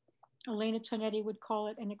 Elena Tonetti would call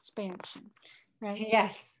it an expansion, right?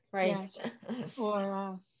 Yes, right. Yes.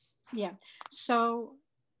 Or, yeah. So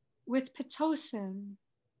with Pitocin,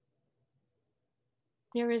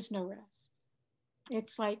 there is no rest.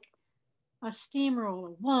 It's like a steamroller,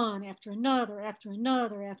 one after another, after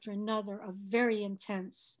another, after another, of very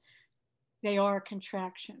intense. They are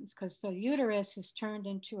contractions because the uterus is turned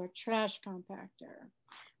into a trash compactor,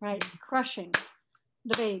 right? Crushing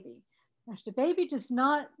the baby. If the baby does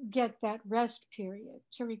not get that rest period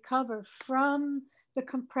to recover from the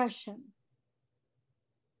compression,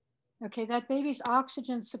 okay, that baby's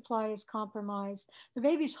oxygen supply is compromised. The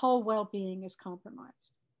baby's whole well-being is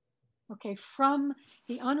compromised, okay, from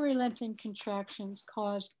the unrelenting contractions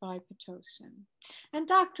caused by Pitocin. And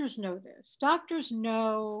doctors know this. Doctors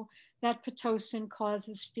know that Pitocin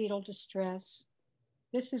causes fetal distress.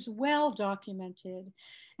 This is well documented.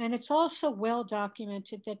 And it's also well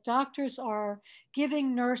documented that doctors are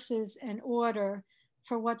giving nurses an order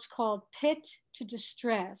for what's called pit to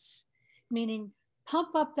distress, meaning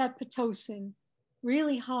pump up that Pitocin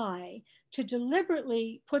really high to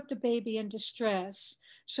deliberately put the baby in distress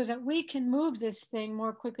so that we can move this thing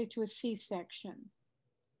more quickly to a C-section.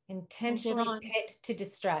 Intentionally pit to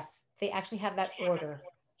distress. They actually have that order.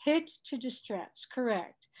 Pit to distress,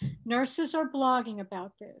 correct. Nurses are blogging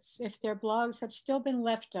about this. If their blogs have still been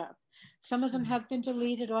left up, some of them have been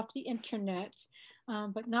deleted off the internet,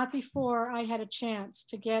 but not before I had a chance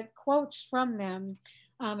to get quotes from them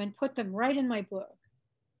and put them right in my book,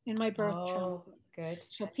 in my birth trauma book. Good.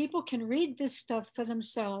 So people can read this stuff for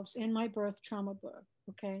themselves in my birth trauma book,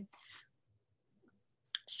 okay?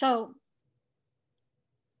 So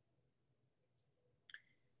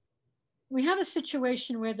we have a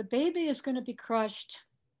situation where the baby is going to be crushed,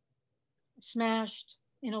 smashed,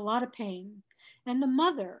 in a lot of pain. And the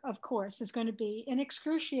mother, of course, is going to be in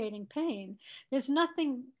excruciating pain. There's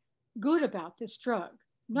nothing good about this drug,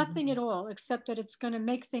 nothing at all, except that it's going to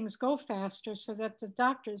make things go faster so that the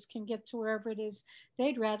doctors can get to wherever it is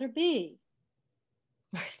they'd rather be.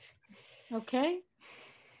 Right. Okay?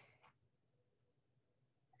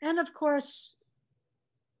 And of course,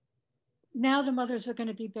 now the mothers are going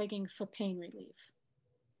to be begging for pain relief.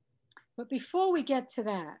 But before we get to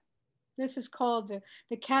that, this is called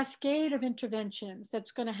the cascade of interventions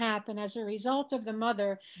that's going to happen as a result of the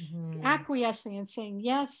mother acquiescing and saying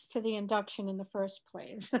yes to the induction in the first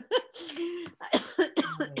place.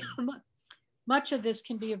 Much of this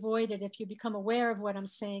can be avoided if you become aware of what I'm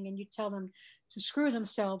saying and you tell them to screw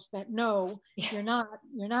themselves that no, you're not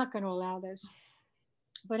going to allow this.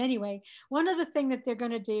 But anyway, one other thing that they're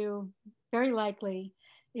going to do, very likely,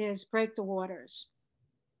 is break the waters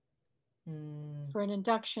for an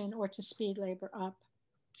induction or to speed labor up,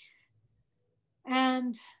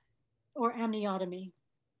 and or amniotomy.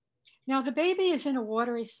 Now the baby is in a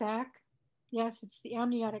watery sac. Yes, it's the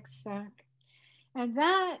amniotic sac, and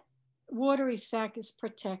that watery sac is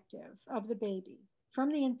protective of the baby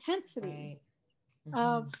from the intensity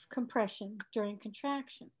of compression during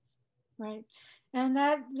contractions, right? And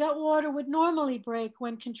that water would normally break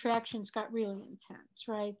when contractions got really intense,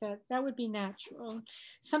 right? That would be natural.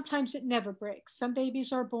 Sometimes it never breaks. Some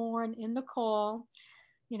babies are born in the caul.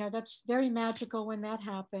 You know, that's very magical when that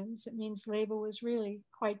happens. It means labor was really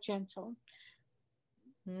quite gentle.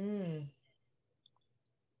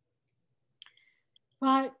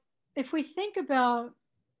 But if we think about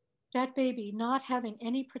that baby not having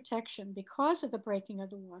any protection because of the breaking of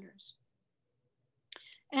the waters,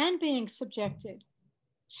 and being subjected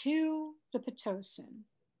to the Pitocin.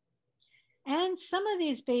 And some of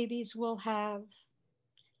these babies will have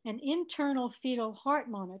an internal fetal heart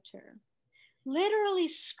monitor literally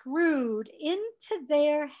screwed into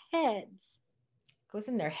their heads. Goes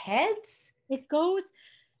in their heads? It goes,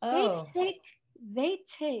 they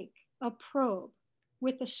take a probe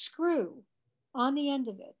with a screw on the end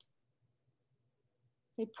of it.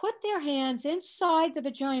 They put their hands inside the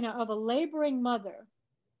vagina of a laboring mother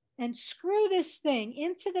and screw this thing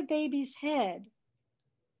into the baby's head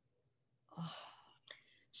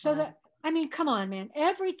so that I mean, come on, man.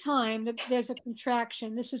 Every time that there's a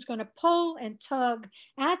contraction, this is going to pull and tug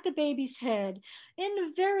at the baby's head in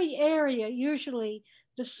the very area, usually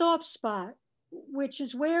the soft spot, which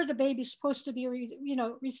is where the baby's supposed to be,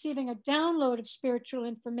 receiving a download of spiritual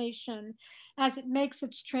information as it makes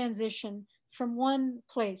its transition from one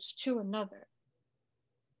place to another.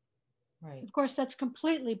 Right. Of course, that's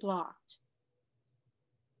completely blocked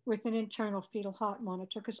with an internal fetal heart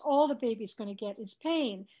monitor, because all the baby's going to get is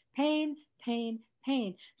pain, pain, pain,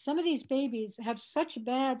 pain. Some of these babies have such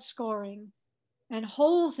bad scoring and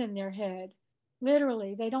holes in their head.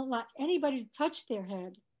 Literally, they don't let anybody touch their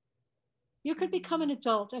head. You could become an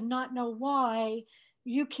adult and not know why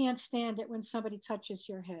you can't stand it when somebody touches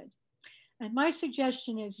your head. And my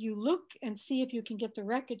suggestion is you look and see if you can get the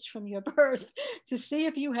records from your birth to see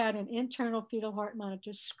if you had an internal fetal heart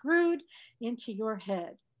monitor screwed into your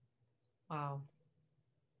head. Wow.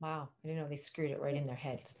 Wow. I didn't know they screwed it right in their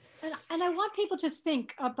heads. And I want people to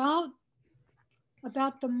think about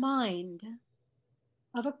the mind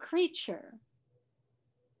of a creature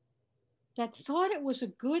that thought it was a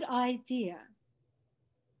good idea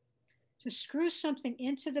to screw something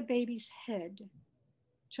into the baby's head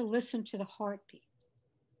to listen to the heartbeat.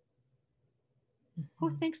 Mm-hmm.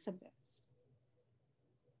 Who thinks of this?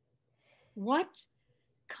 What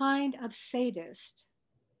kind of sadist,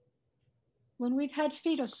 when we've had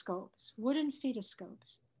fetoscopes, wooden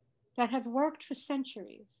fetoscopes, that have worked for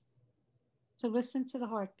centuries to listen to the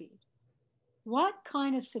heartbeat, what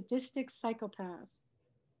kind of sadistic psychopath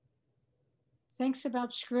thinks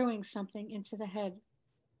about screwing something into the head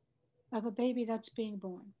of a baby that's being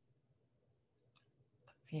born?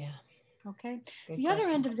 Yeah. Okay. The other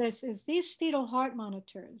end of this is these fetal heart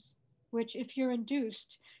monitors, which if you're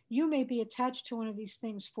induced, you may be attached to one of these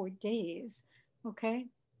things for days. Okay.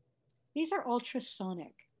 These are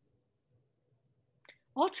ultrasonic.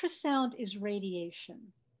 Ultrasound is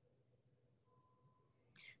radiation.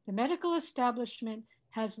 The medical establishment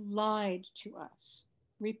has lied to us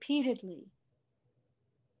repeatedly,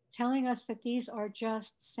 telling us that these are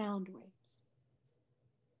just sound waves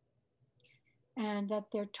and that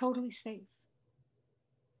they're totally safe.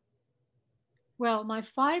 Well, my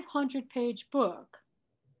 500-page book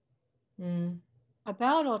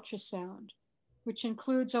about ultrasound, which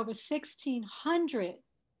includes over 1,600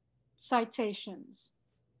 citations,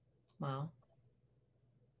 wow,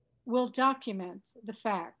 will document the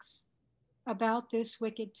facts about this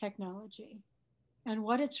wicked technology and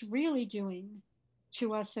what it's really doing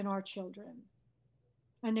to us and our children.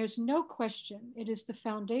 And there's no question, it is the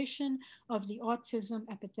foundation of the autism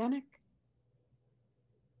epidemic.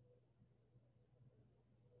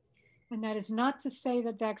 And that is not to say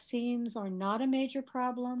that vaccines are not a major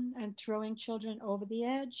problem and throwing children over the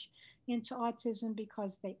edge into autism,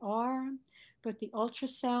 because they are. But the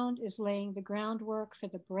ultrasound is laying the groundwork for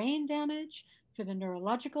the brain damage, for the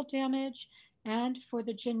neurological damage, and for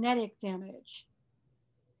the genetic damage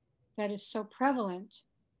that is so prevalent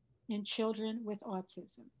in children with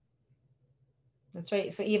autism. That's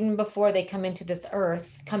right. So even before they come to this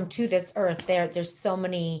earth, there's so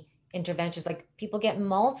many interventions. Like people get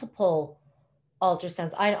multiple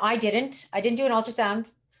ultrasounds. I didn't do an ultrasound.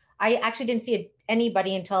 I actually didn't see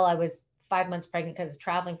anybody until I was 5 months pregnant, because I was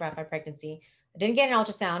traveling for my pregnancy. I didn't get an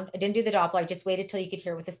ultrasound. I didn't do the Doppler. I just waited till you could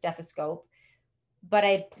hear with a stethoscope. But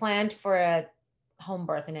I planned for a home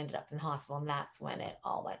birth and ended up in the hospital, and that's when it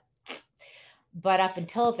all went. But up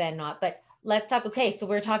until then, not. But let's talk. Okay, so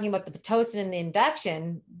we're talking about the Pitocin and the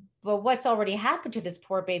induction, but what's already happened to this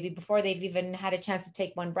poor baby before they've even had a chance to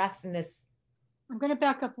take one breath in this? I'm going to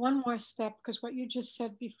back up one more step, because what you just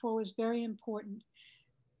said before was very important.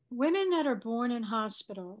 Women that are born in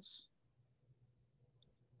hospitals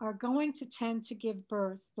are going to tend to give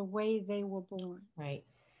birth the way they were born. Right.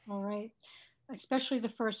 All right. Especially the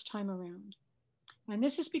first time around. And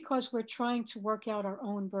this is because we're trying to work out our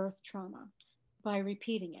own birth trauma by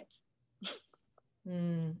repeating it.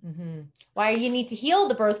 Mm-hmm. Why you need to heal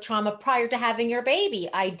the birth trauma prior to having your baby,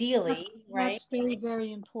 ideally, right? That's very,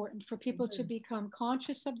 very important for people to become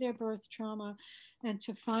conscious of their birth trauma, and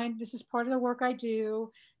to find, this is part of the work I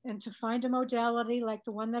do, and to find a modality like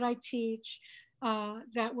the one that I teach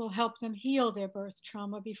that will help them heal their birth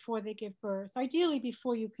trauma before they give birth, ideally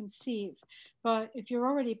before you conceive. But if you're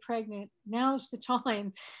already pregnant, now's the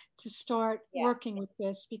time to start working with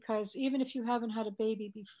this, because even if you haven't had a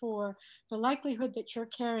baby before, the likelihood that you're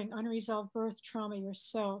carrying unresolved birth trauma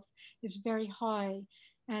yourself is very high.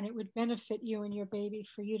 And it would benefit you and your baby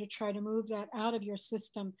for you to try to move that out of your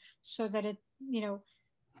system so that it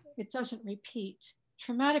doesn't repeat.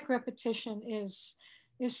 Traumatic repetition is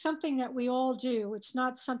something that we all do. It's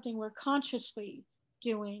not something we're consciously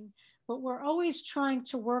doing, but we're always trying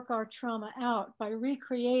to work our trauma out by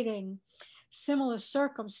recreating similar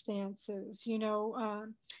circumstances,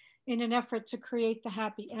 in an effort to create the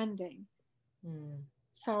happy ending. Mm.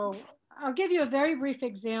 So I'll give you a very brief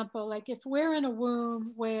example. Like if we're in a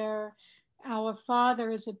womb where our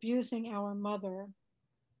father is abusing our mother,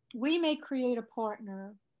 we may create a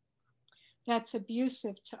partner that's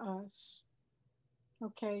abusive to us,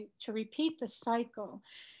 okay, to repeat the cycle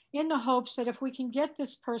in the hopes that if we can get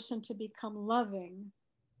this person to become loving,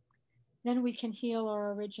 then we can heal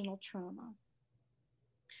our original trauma.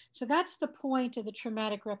 So that's the point of the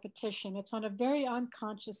traumatic repetition. It's on a very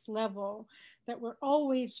unconscious level that we're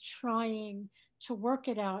always trying to work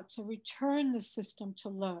it out, to return the system to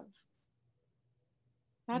love.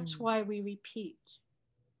 That's why we repeat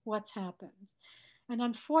what's happened. And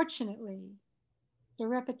unfortunately, the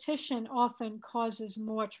repetition often causes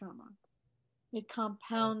more trauma. It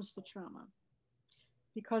compounds the trauma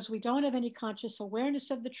because we don't have any conscious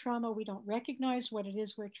awareness of the trauma. We don't recognize what it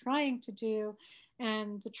is we're trying to do,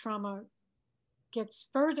 and the trauma gets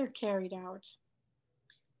further carried out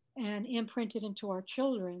and imprinted into our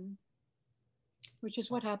children, which is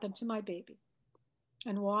what happened to my baby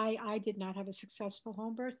and why I did not have a successful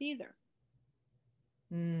home birth either.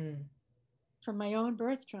 From my own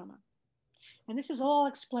birth trauma. And this is all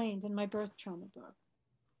explained in my birth trauma book.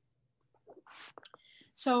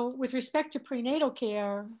 So with respect to prenatal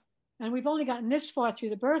care, and we've only gotten this far through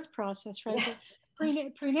the birth process, right? Yeah.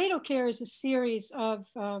 Prenatal care is a series of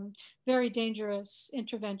very dangerous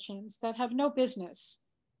interventions that have no business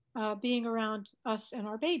being around us and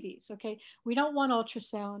our babies, okay? We don't want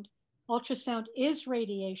ultrasound. Ultrasound is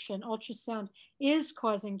radiation. Ultrasound is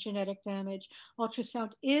causing genetic damage.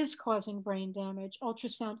 Ultrasound is causing brain damage.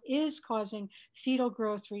 Ultrasound is causing fetal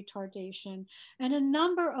growth retardation and a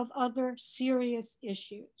number of other serious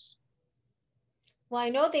issues. Well, I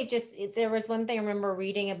know there was one thing I remember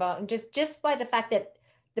reading about, and just by the fact that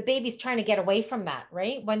the baby's trying to get away from that,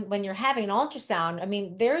 right? When you're having an ultrasound, I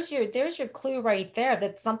mean, there's your clue right there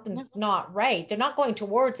that something's not right. They're not going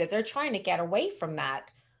towards it. They're trying to get away from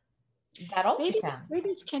that ultrasound.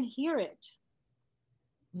 Babies can hear it.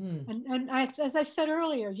 And as I said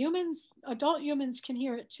earlier, adult humans can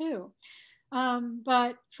hear it too.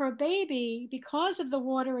 But for a baby, because of the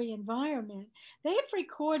watery environment, they've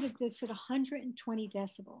recorded this at 120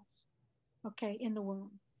 decibels, okay, in the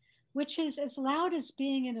womb, which is as loud as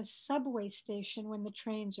being in a subway station when the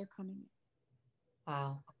trains are coming in.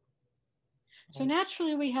 Wow. So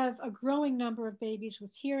naturally, we have a growing number of babies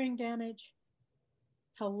with hearing damage.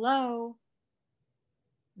 Hello.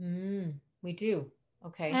 We do.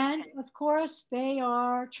 Okay. And of course, they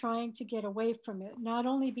are trying to get away from it, not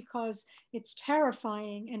only because it's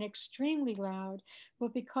terrifying and extremely loud,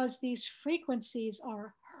 but because these frequencies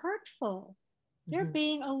are hurtful. They're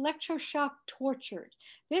being electroshock tortured.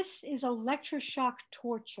 This is electroshock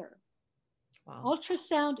torture. Wow.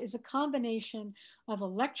 Ultrasound is a combination of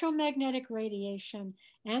electromagnetic radiation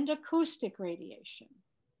and acoustic radiation.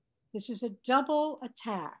 This is a double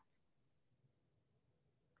attack.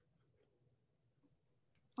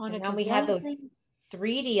 And now we have those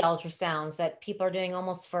 3D ultrasounds that people are doing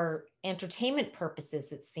almost for entertainment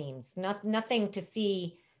purposes, it seems. Nothing to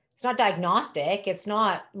see. It's not diagnostic. It's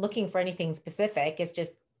not looking for anything specific. It's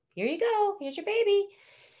just, here you go. Here's your baby.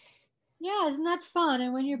 Yeah, isn't that fun?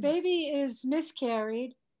 And when your baby is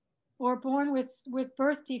miscarried or born with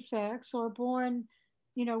birth defects or born,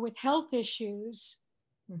 with health issues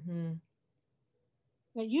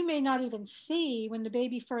that you may not even see when the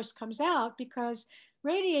baby first comes out, because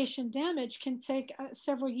radiation damage can take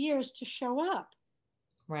several years to show up.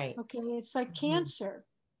 Right. Okay, it's like cancer.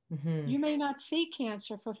 You may not see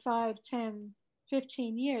cancer for 5, 10,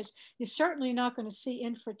 15 years. You're certainly not going to see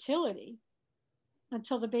infertility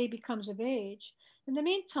until the baby comes of age. In the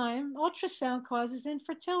meantime, ultrasound causes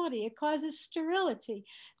infertility. It causes sterility.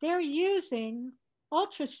 They're using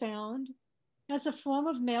ultrasound as a form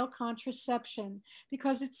of male contraception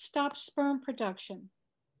because it stops sperm production.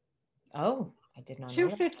 Oh, I did not know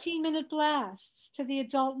that. 2 15-minute blasts to the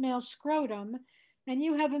adult male scrotum, and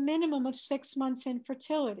you have a minimum of 6 months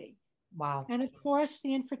infertility. Wow. And of course,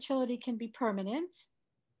 the infertility can be permanent.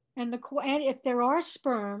 And if there are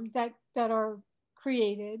sperm that are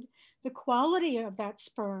created, the quality of that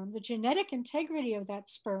sperm, the genetic integrity of that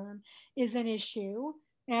sperm is an issue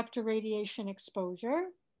after radiation exposure.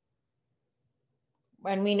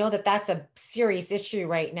 And we know that that's a serious issue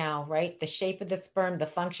right now, right? The shape of the sperm, the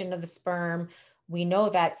function of the sperm. We know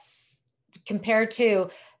that's compared to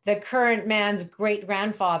the current man's great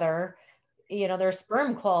grandfather, their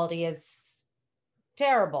sperm quality is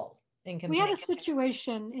terrible. We have a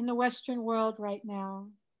situation in the Western world right now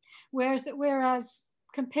Whereas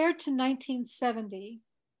compared to 1970,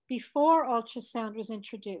 before ultrasound was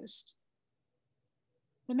introduced,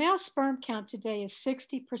 the male sperm count today is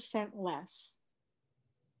 60% less.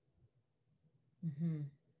 Mm-hmm.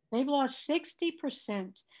 They've lost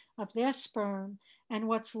 60% of their sperm, and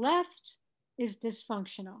what's left is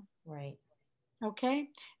dysfunctional. Right. Okay?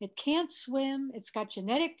 It can't swim, it's got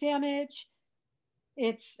genetic damage,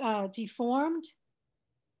 it's deformed.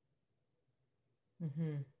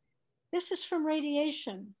 Mm-hmm. This is from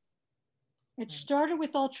radiation. It started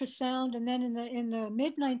with ultrasound, and then in the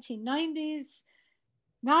mid 1990s,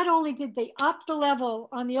 not only did they up the level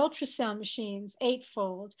on the ultrasound machines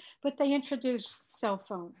eightfold, but they introduced cell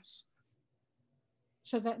phones.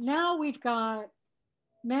 So that now we've got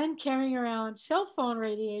men carrying around cell phone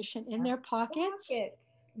radiation in their pockets,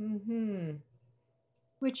 mm-hmm.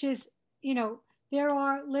 which is, you know, there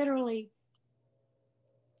are literally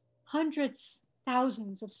hundreds,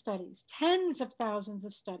 thousands of studies, tens of thousands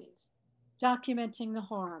of studies documenting the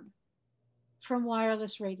harm from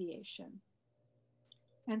wireless radiation.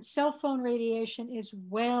 And cell phone radiation is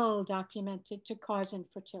well documented to cause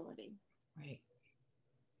infertility. Right.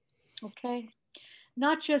 Okay.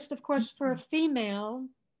 Not just, of course, for a female,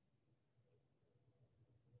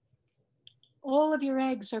 all of your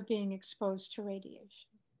eggs are being exposed to radiation.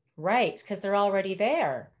 Right, because they're already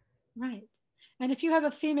there. Right. And if you have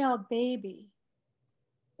a female baby,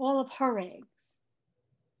 all of her eggs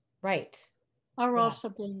right are also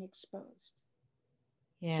being exposed.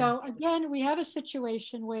 Yeah. So again, we have a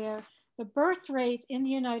situation where the birth rate in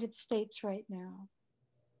the United States right now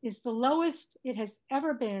is the lowest it has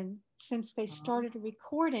ever been since they started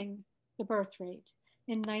recording the birth rate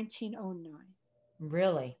in 1909.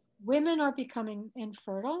 Really? Women are becoming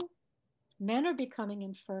infertile. Men are becoming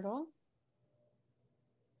infertile.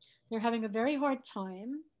 They're having a very hard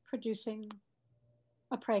time producing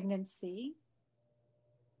a pregnancy.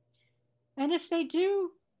 And if they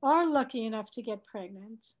are lucky enough to get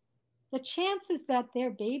pregnant, the chances that their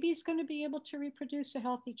baby's going to be able to reproduce a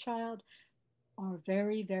healthy child are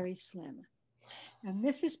very, very slim. And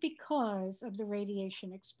this is because of the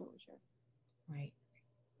radiation exposure. Right.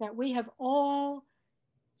 That we have all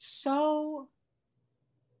so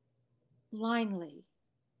blindly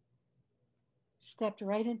stepped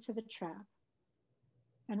right into the trap.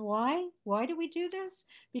 And why? Why do we do this?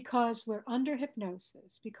 Because we're under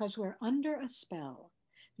hypnosis, because we're under a spell,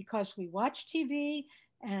 because we watch TV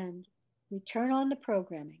and we turn on the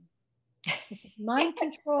programming. This is mind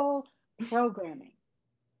control programming.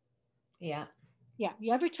 Yeah. Yeah.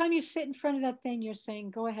 Every time you sit in front of that thing, you're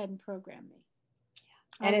saying, go ahead and program me.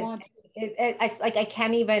 And it's like, I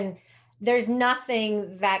can't even, there's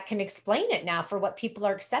nothing that can explain it now for what people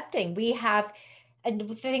are accepting. We have, and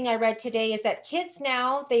the thing I read today is that kids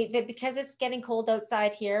now, they because it's getting cold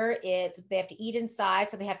outside here, they have to eat inside.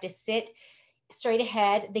 So they have to sit straight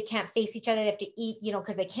ahead. They can't face each other. They have to eat,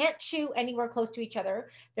 because they can't chew anywhere close to each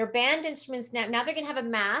other. They're banned instruments now. Now they're going to have a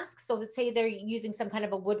mask. So let's say they're using some kind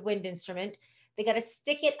of a woodwind instrument. They got to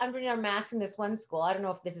stick it under their mask in this one school. I don't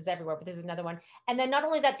know if this is everywhere, but this is another one. And then not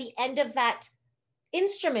only that, the end of that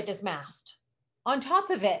instrument is masked on top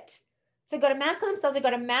of it. So they got a mask on themselves. They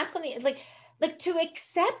got a mask on the, like to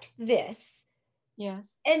accept this.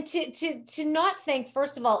 Yes. And to not think,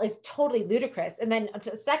 first of all, is totally ludicrous. And then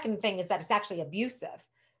the second thing is that it's actually abusive.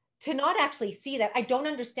 To not actually see that, I don't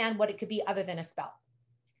understand what it could be other than a spell.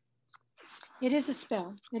 It is a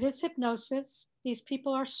spell. It is hypnosis. These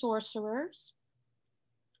people are sorcerers.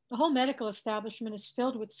 The whole medical establishment is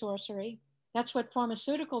filled with sorcery. That's what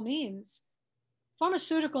pharmaceutical means.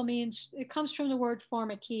 Pharmaceutical means, it comes from the word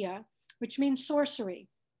pharmakia, which means sorcery.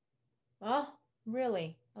 Oh,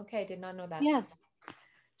 really? Okay, did not know that. Yes.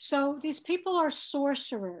 So these people are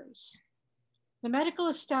sorcerers. The medical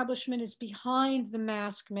establishment is behind the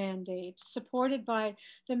mask mandate, supported by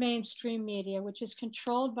the mainstream media, which is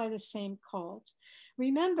controlled by the same cult.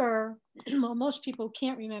 Remember, well, most people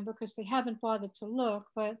can't remember because they haven't bothered to look,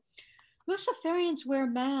 but Luciferians wear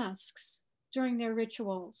masks during their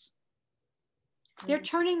rituals. They're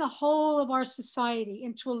turning the whole of our society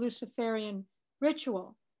into a Luciferian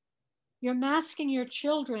ritual. You're masking your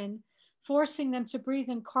children, forcing them to breathe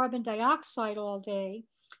in carbon dioxide all day,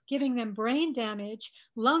 giving them brain damage,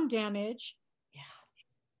 lung damage.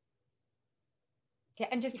 Yeah,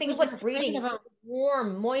 and just think of what's breathing. It's a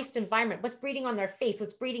warm, moist environment. What's breathing on their face?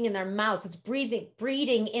 What's breathing in their mouths? What's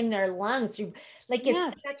breathing in their lungs? Like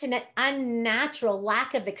it's such an unnatural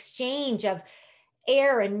lack of exchange of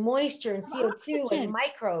air and moisture and CO2 and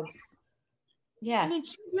microbes. Yes. I mean,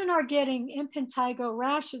 children are getting impetigo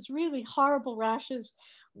rashes, really horrible rashes.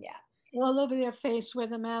 Yeah. All over their face where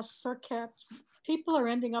the masks are kept. People are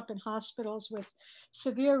ending up in hospitals with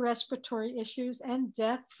severe respiratory issues and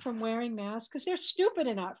death from wearing masks because they're stupid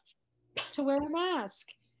enough to wear a mask.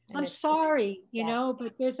 And I'm it's sorry, you yeah, know,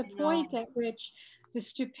 but there's a I know. point at which the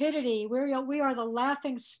stupidity, we are the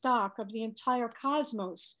laughing stock of the entire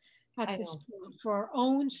cosmos at I this know. point for our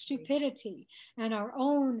own stupidity and our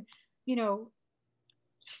own, you know,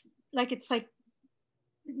 like it's like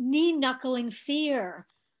knee knuckling fear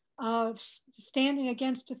of standing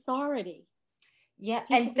against authority. Yeah,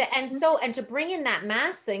 People, and to bring in that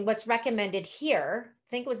mask thing, what's recommended here, I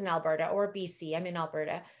think it was in Alberta or BC, I'm in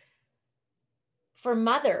Alberta, for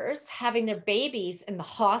mothers having their babies in the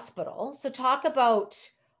hospital. So talk about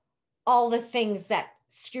all the things that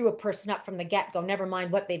screw a person up from the get-go, never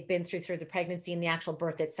mind what they've been through the pregnancy and the actual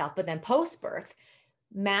birth itself, but then post-birth,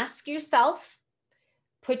 mask yourself,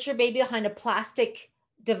 put your baby behind a plastic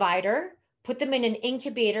divider, put them in an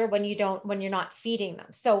incubator when you're not feeding them.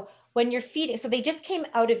 So when you're feeding, so they just came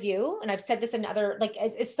out of you, and I've said this in other, like,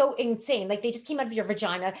 it's so insane. Like they just came out of your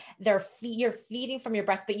vagina. You're feeding from your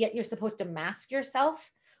breast, but yet you're supposed to mask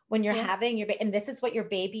yourself when you're yeah. having your baby. And this is what your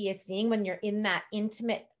baby is seeing when you're in that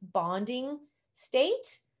intimate bonding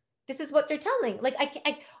state. This is what they're telling. Like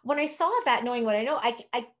when I saw that, knowing what I know,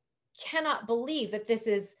 I cannot believe that this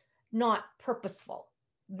is not purposeful.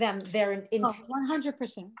 Their intent. Oh,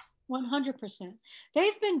 100%. 100%.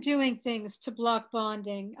 They've been doing things to block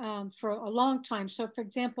bonding for a long time. So, for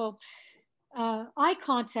example, eye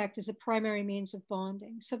contact is a primary means of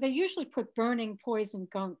bonding. So they usually put burning poison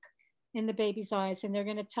gunk in the baby's eyes, and they're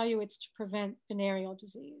going to tell you it's to prevent venereal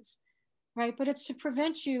disease, right? But it's to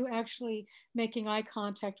prevent you actually making eye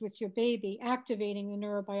contact with your baby, activating the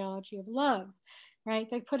neurobiology of love, right?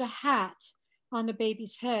 They put a hat on the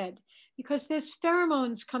baby's head because there's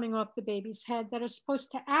pheromones coming off the baby's head that are supposed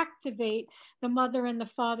to activate the mother and the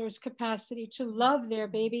father's capacity to love their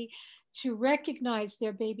baby, to recognize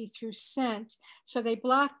their baby through scent. So they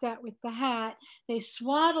block that with the hat. They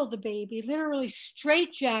swaddle the baby, literally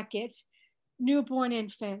straitjacket newborn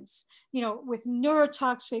infants, you know, with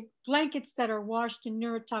neurotoxic blankets that are washed in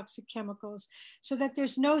neurotoxic chemicals so that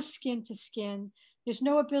there's no skin to skin. There's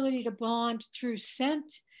no ability to bond through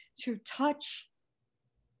scent, through touch,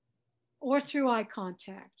 or through eye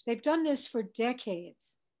contact. They've done this for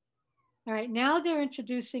decades. All right, now they're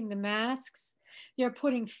introducing the masks. They're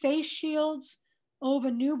putting face shields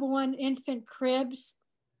over newborn infant cribs,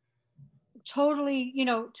 totally, you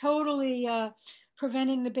know, totally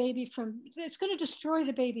preventing the baby from, it's going to destroy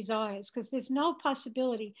the baby's eyes because there's no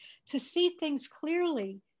possibility to see things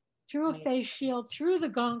clearly through a face shield, through the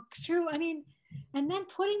gunk, through, I mean, and then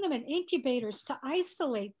putting them in incubators to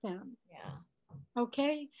isolate them. Yeah.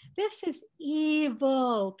 Okay, this is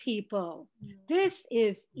evil, people. This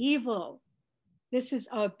is evil. This is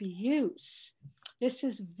abuse. This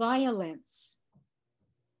is violence.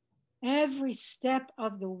 Every step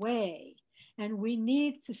of the way. And we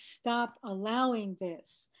need to stop allowing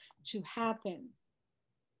this to happen.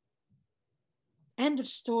 End of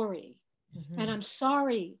story. Mm-hmm. And I'm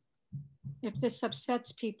sorry if this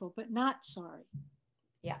upsets people, but not sorry.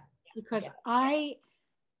 Yeah. Because I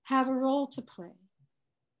have a role to play,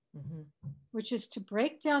 mm-hmm. which is to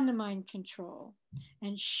break down the mind control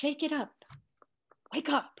and shake it up.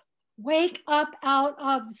 Wake up out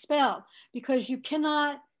of the spell, because you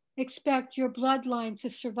cannot expect your bloodline to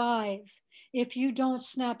survive if you don't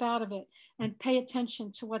snap out of it and pay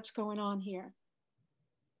attention to what's going on here.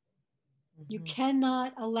 Mm-hmm. You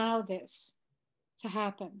cannot allow this to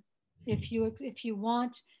happen if you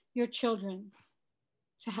want your children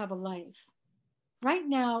to have a life. Right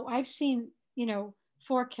now, I've seen, you know,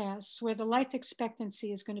 forecasts where the life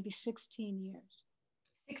expectancy is going to be 16 years.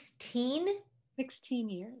 16? 16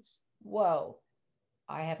 years. Whoa.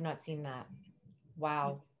 I have not seen that.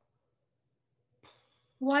 Wow.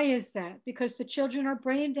 Why is that? Because the children are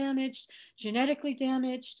brain damaged, genetically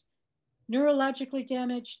damaged, neurologically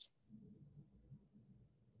damaged,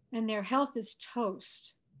 and their health is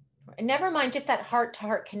toast. And never mind just that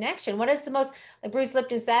heart-to-heart connection. What is the most, like Bruce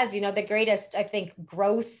Lipton says, you know, the greatest, I think,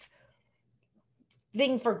 growth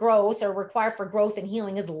thing for growth or required for growth and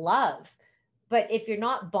healing is love. But if you're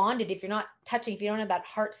not bonded, if you're not touching, if you don't have that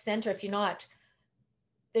heart center, if you're not,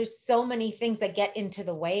 there's so many things that get into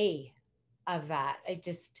the way of that. I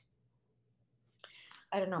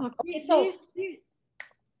don't know. Look, okay, so these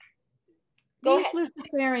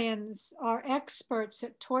Luciferians are experts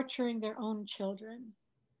at torturing their own children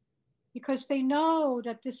because they know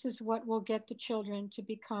that this is what will get the children to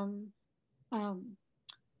become a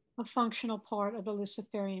functional part of the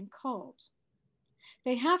Luciferian cult.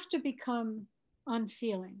 They have to become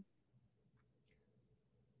unfeeling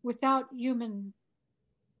without human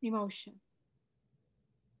emotion.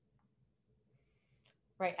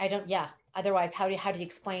 Right. I don't, yeah. Otherwise, how do you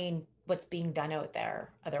explain what's being done out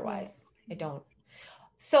there? Right. Otherwise, I don't.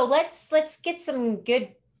 So let's get some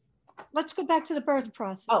good. Let's go back to the birth Oh,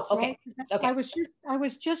 process, okay. right? Okay. I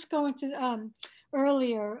was just going to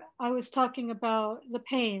earlier. I was talking about the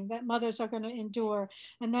pain that mothers are going to endure,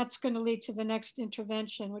 and that's going to lead to the next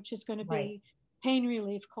intervention, which is going to Right. be pain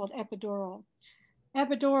relief called epidural.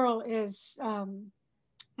 Epidural is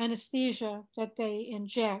anesthesia that they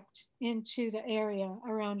inject into the area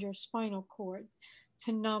around your spinal cord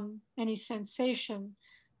to numb any sensation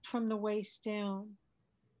from the waist down.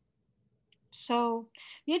 So,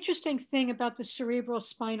 the interesting thing about the cerebral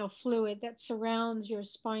spinal fluid that surrounds your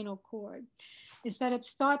spinal cord is that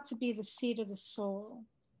it's thought to be the seat of the soul.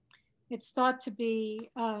 It's thought to be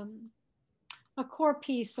a core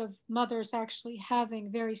piece of mothers actually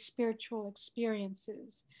having very spiritual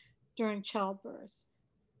experiences during childbirth,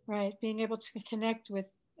 right? Being able to connect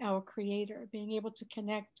with our creator, being able to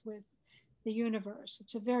connect with the universe.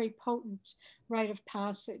 It's a very potent rite of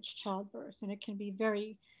passage, childbirth, and it can be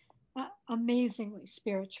very amazingly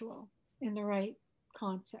spiritual in the right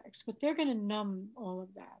context. But they're going to numb all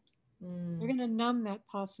of that. They're Mm. going to numb that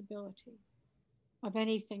possibility of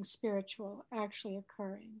anything spiritual actually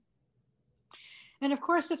occurring. And of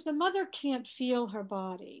course, if the mother can't feel her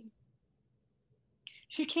body,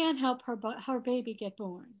 she can't help her baby get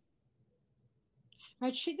born.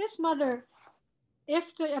 Right? This mother,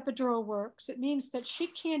 if the epidural works, it means that she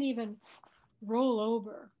can't even roll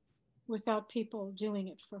over without people doing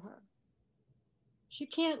it for her. She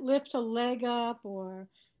can't lift a leg up or,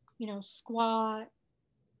 squat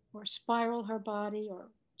or spiral her body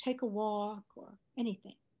or take a walk or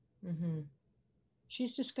anything. Mm-hmm.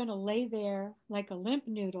 She's just going to lay there like a limp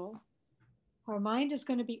noodle. Her mind is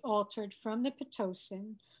going to be altered from the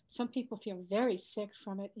Pitocin. Some people feel very sick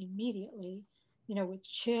from it immediately, with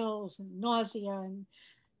chills and nausea. And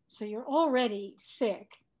so you're already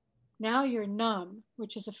sick. Now you're numb,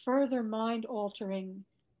 which is a further mind altering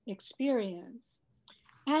experience.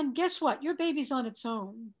 And guess what? Your baby's on its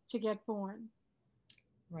own to get born.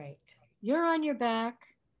 Right. You're on your back.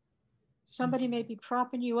 Somebody may be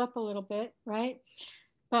propping you up a little bit, right?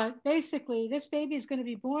 But basically, this baby is going to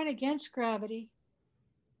be born against gravity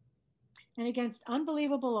and against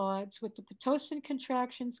unbelievable odds with the Pitocin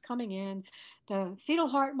contractions coming in, the fetal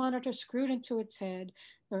heart monitor screwed into its head,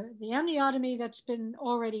 the amniotomy that's been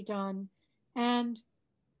already done, and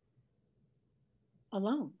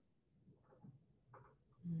alone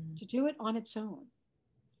to do it on its own.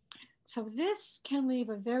 So this can leave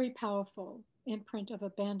a very powerful imprint of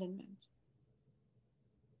abandonment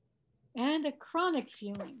and a chronic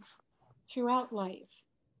feeling throughout life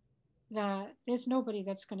that there's nobody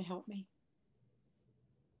that's going to help me.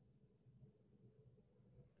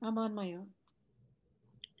 I'm on my own.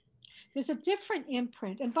 There's a different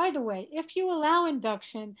imprint. And by the way, if you allow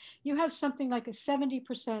induction, you have something like a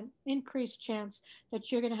 70% increased chance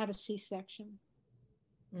that you're going to have a C-section.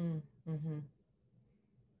 Mm-hmm.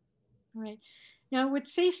 Right. Now, with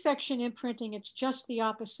C-section imprinting, it's just the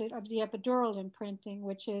opposite of the epidural imprinting,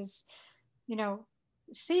 which is,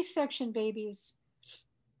 C-section babies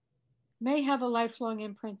may have a lifelong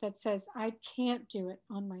imprint that says, I can't do it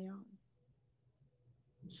on my own.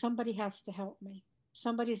 Somebody has to help me.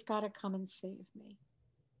 Somebody's got to come and save me.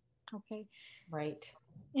 Okay. Right.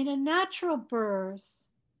 In a natural birth,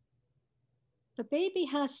 the baby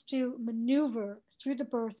has to maneuver through the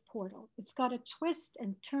birth portal. It's got to twist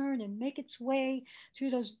and turn and make its way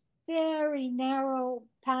through those very narrow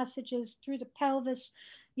passages through the pelvis.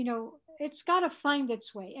 It's got to find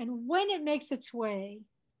its way. And when it makes its way,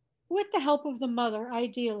 with the help of the mother,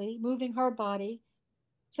 ideally, moving her body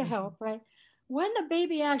to help, right? When the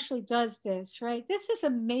baby actually does this, right, this is a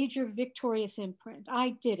major victorious imprint.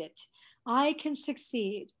 I did it. I can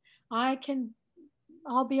succeed. I'll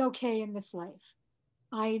be okay in this life.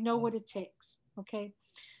 I know what it takes. Okay.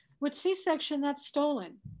 With C-section, that's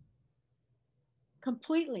stolen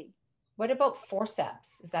completely. What about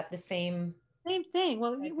forceps? Is that the same? Same thing.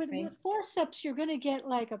 Well, with forceps, you're going to get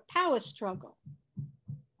like a power struggle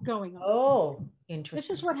going on. Oh, interesting. This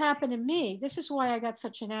is what happened to me. This is why I got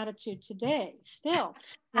such an attitude today. Still,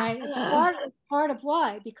 right? It's part of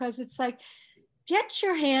why, because it's like, get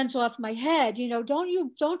your hands off my head.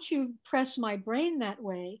 Don't you press my brain that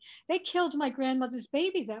way. They killed my grandmother's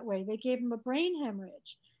baby that way. They gave him a brain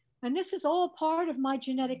hemorrhage. And this is all part of my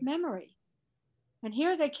genetic memory. And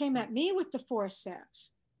here they came at me with the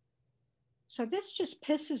forceps. So this just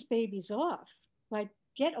pisses babies off. Like,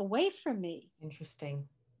 get away from me. Interesting.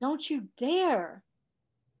 Don't you dare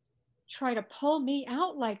try to pull me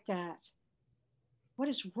out like that. What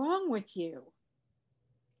is wrong with you?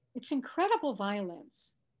 It's incredible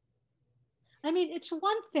violence. I mean, it's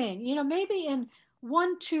one thing, you know, maybe in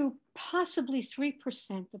 1 to possibly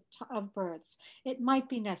 3% of births, it might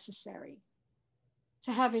be necessary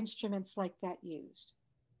to have instruments like that used.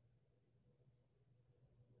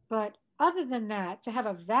 But other than that, to have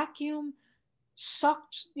a vacuum suck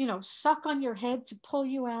on your head to pull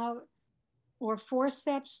you out, or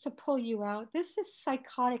forceps to pull you out, this is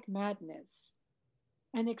psychotic madness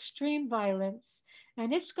and extreme violence.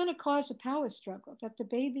 And it's going to cause a power struggle that the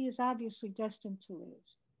baby is obviously destined to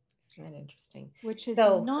lose. Isn't that interesting? Which is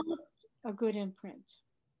So, not a good imprint.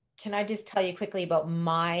 can I just tell you quickly about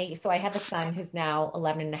so I have a son who's now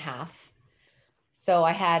 11 and a half. So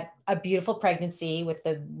I had a beautiful pregnancy with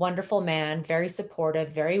a wonderful man, very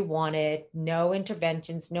supportive, very wanted, no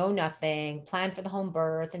interventions, no nothing, planned for the home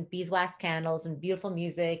birth and beeswax candles and beautiful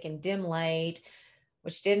music and dim light,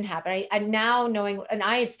 which didn't happen. I'm now knowing, and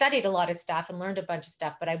I had studied a lot of stuff and learned a bunch of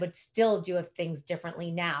stuff, but I would still do things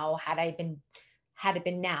differently now had it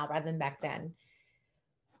been now rather than back then.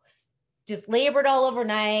 Just labored all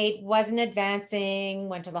overnight, wasn't advancing,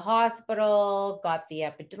 went to the hospital, got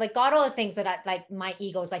got all the things that my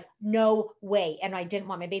ego was like, no way. And I didn't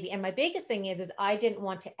want my baby. And my biggest thing is I didn't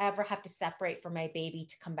want to ever have to separate from my baby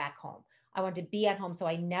to come back home. I wanted to be at home. So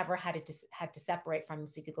I never had to separate from him.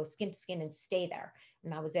 So you could go skin to skin and stay there.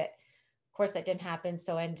 And that was it. Of course, that didn't happen.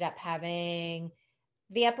 So I ended up having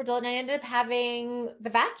the epidural and I ended up having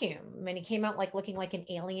the vacuum. And he came out looking like an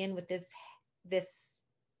alien with this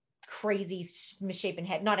crazy misshapen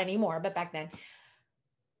head. Not anymore, but back then.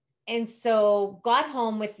 And so got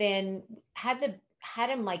home had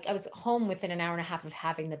him I was home within an hour and a half of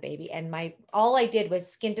having the baby. And all I did was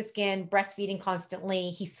skin to skin, breastfeeding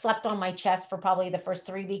constantly. He slept on my chest for probably the first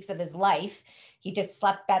 3 weeks of his life. He just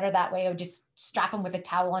slept better that way. I would just strap him with a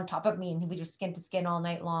towel on top of me and he would just skin to skin all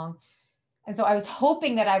night long. And so I was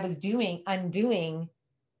hoping that I was undoing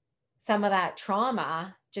some of that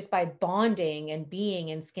trauma just by bonding and being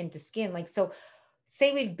in skin to skin. So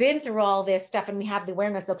say we've been through all this stuff and we have the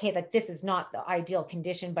awareness, okay, that this is not the ideal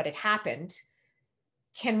condition, but it happened.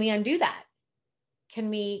 Can we undo that? Can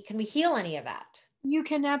we heal any of that? You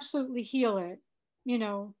can absolutely heal it. You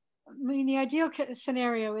know, I mean, the ideal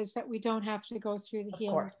scenario is that we don't have to go through the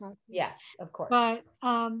healing process. Yes, of course. But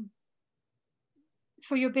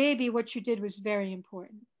for your baby, what you did was very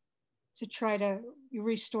important to try to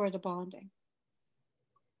restore the bonding.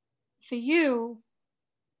 For you,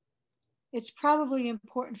 it's probably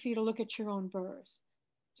important for you to look at your own birth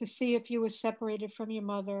to see if you were separated from your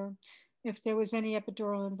mother, if there was any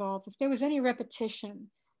epidural involved, if there was any repetition.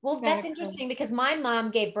 Well, that's interesting because my mom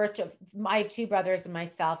gave birth to my 2 brothers and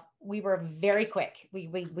myself. We were very quick.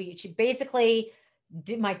 She basically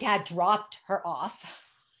my dad dropped her off,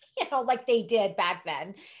 like they did back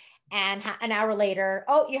then. And an hour later,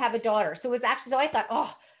 oh, you have a daughter. So it was actually, so I thought,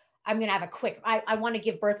 oh, I'm going to have a quick, I want to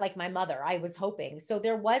give birth like my mother. I was hoping. So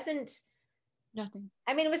there wasn't nothing.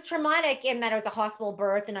 I mean, it was traumatic in that it was a hospital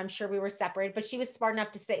birth and I'm sure we were separated, but she was smart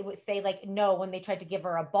enough to say no, when they tried to give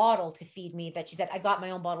her a bottle to feed me, that she said, I got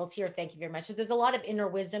my own bottles here. Thank you very much. So there's a lot of inner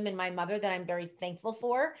wisdom in my mother that I'm very thankful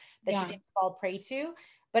for that she didn't fall prey to.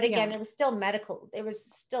 But again, there was still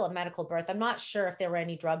a medical birth. I'm not sure if there were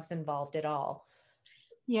any drugs involved at all.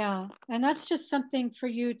 Yeah. And that's just something for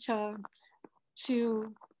you to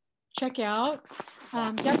check out.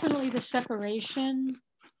 Definitely the separation.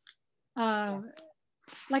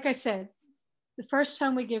 Like I said, the first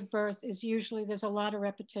time we give birth is usually there's a lot of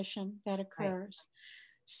repetition that occurs.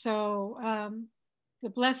 Right. So the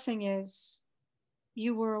blessing is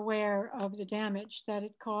you were aware of the damage that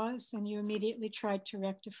it caused and you immediately tried to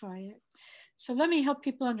rectify it. So let me help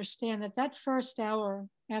people understand that first hour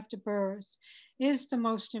after birth is the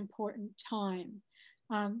most important time.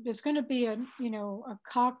 There's going to be a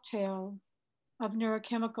cocktail of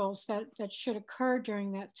neurochemicals that should occur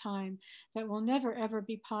during that time that will never, ever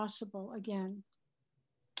be possible again.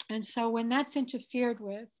 And so when that's interfered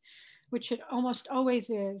with, which it almost always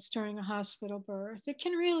is during a hospital birth, it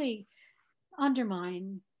can really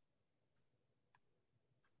undermine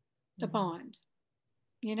the bond,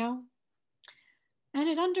 And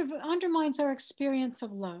it undermines our experience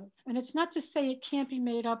of love. And it's not to say it can't be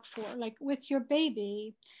made up for. Like with your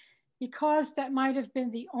baby, because that might have been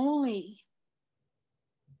the only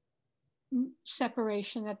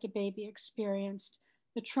separation that the baby experienced,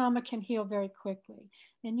 the trauma can heal very quickly.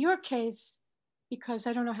 In your case, because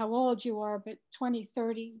I don't know how old you are, but 20,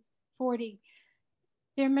 30, 40,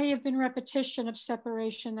 there may have been repetition of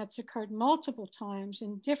separation that's occurred multiple times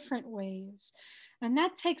in different ways. And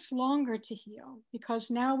that takes longer to heal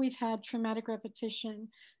because now we've had traumatic repetition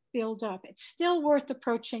build up. It's still worth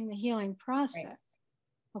approaching the healing process. Right.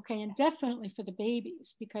 Okay, and definitely for the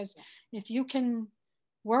babies, because if you can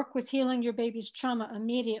work with healing your baby's trauma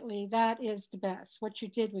immediately, that is the best. What you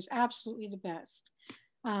did was absolutely the best.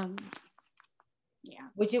 Yeah.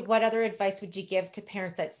 What other advice would you give to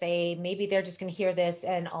parents that say maybe they're just going to hear this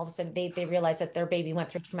and all of a sudden they realize that their baby went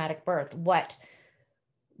through traumatic birth? What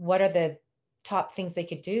are the top things they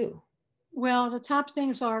could do? Well, the top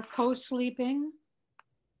things are co-sleeping,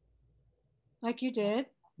 like you did.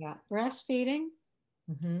 Yeah. Breastfeeding,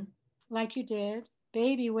 like you did.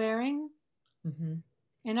 Baby wearing.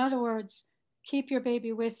 In other words, keep your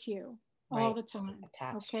baby with you all the time.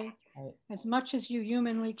 Attached. Okay. Right. As much as you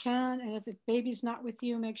humanly can. And if the baby's not with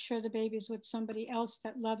you, make sure the baby's with somebody else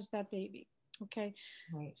that loves that baby. Okay.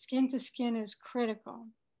 Right. Skin to skin is critical,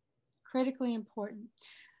 critically important.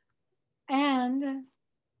 And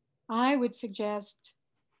I would suggest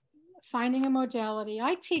finding a modality.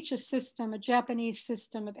 I teach a system, a Japanese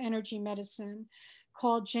system of energy medicine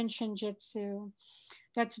called Jinshin Jitsu.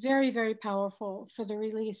 That's very, very powerful for the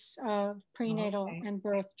release of prenatal and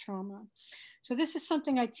birth trauma. So this is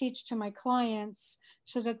something I teach to my clients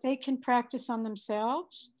so that they can practice on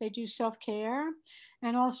themselves. They do self-care,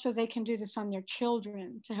 and also they can do this on their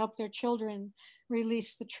children to help their children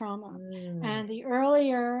release the trauma. And the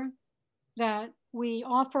earlier that we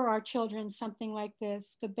offer our children something like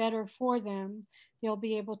this, the better for them. They'll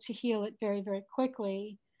be able to heal it very, very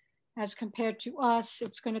quickly. As compared to us,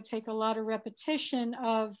 it's going to take a lot of repetition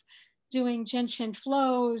of doing Jinshin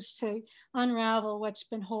flows to unravel what's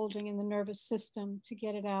been holding in the nervous system to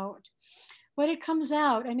get it out. But it comes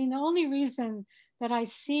out. I mean, the only reason that I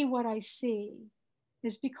see what I see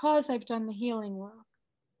is because I've done the healing work.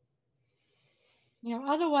 You know,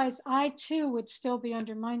 otherwise I too would still be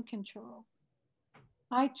under mind control.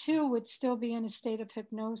 I too would still be in a state of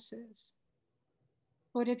hypnosis.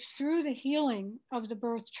 But it's through the healing of the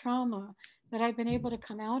birth trauma that I've been able to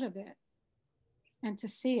come out of it and to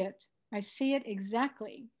see it. I see it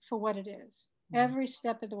exactly for what it is, every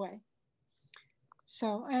step of the way.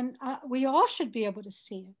 So, and we all should be able to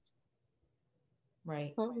see it.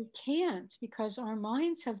 Right. But we can't because our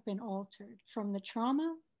minds have been altered from the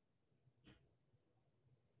trauma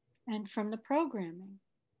and from the programming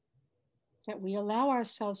that we allow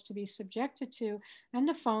ourselves to be subjected to. And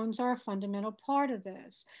the phones are a fundamental part of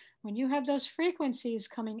this. When you have those frequencies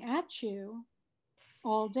coming at you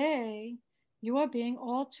all day, you are being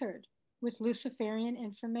altered with Luciferian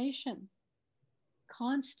information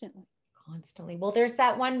constantly. Constantly. Well, there's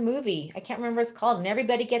that one movie, I can't remember what it's called, and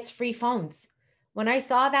everybody gets free phones. When I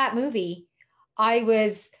saw that movie, I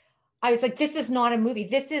was like, this is not a movie.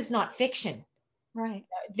 This is not fiction. Right.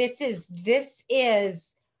 This is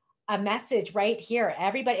a message right here.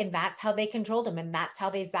 Everybody, and that's how they control them, and that's how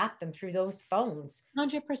they zap them through those phones.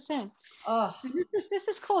 100%. Oh, this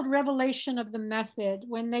is called revelation of the method.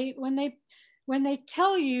 When they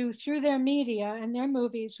tell you through their media and their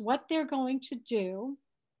movies what they're going to do,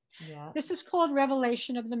 this is called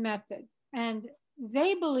revelation of the method. And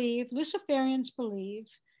they believe, Luciferians believe,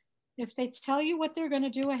 if they tell you what they're going to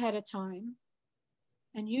do ahead of time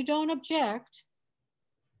and you don't object,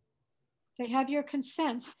 they have your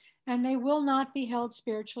consent and they will not be held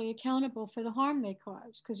spiritually accountable for the harm they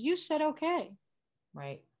cause because you said okay.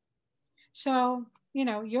 Right. So, you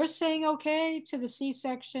know, you're saying okay to the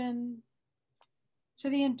C-section, to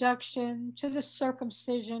the induction, to the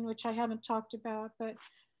circumcision, which I haven't talked about, but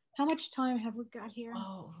how much time have we got here?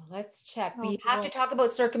 Oh, let's check. We have to talk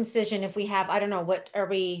about circumcision if we have, I don't know, what are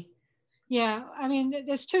we? Yeah, I mean,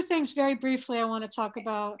 there's two things very briefly I want to talk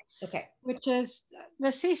about. Okay. Which is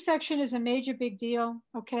the C-section is a major big deal,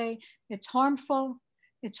 okay? It's harmful.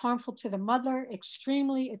 It's harmful to the mother,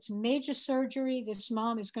 extremely. It's major surgery. This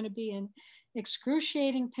mom is going to be in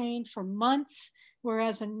excruciating pain for months,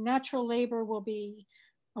 whereas a natural labor will be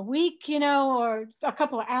a week, you know, or a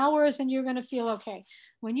couple of hours, and you're going to feel okay.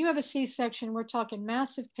 When you have a C-section, we're talking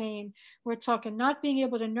massive pain. We're talking not being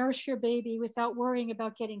able to nurse your baby without worrying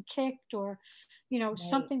about getting kicked or, you know,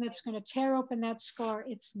 something that's going to tear open that scar.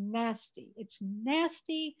 It's nasty. It's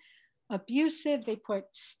nasty, abusive. They put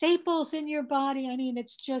staples in your body. I mean,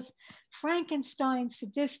 it's just Frankenstein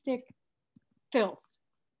sadistic filth.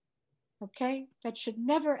 Okay? That should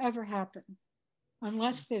never, ever happen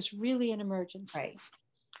unless there's really an emergency. Right.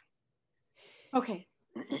 Okay.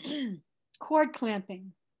 Cord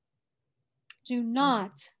clamping. Do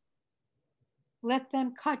not let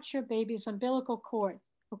them cut your baby's umbilical cord.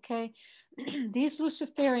 Okay? These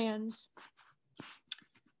Luciferians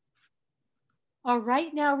are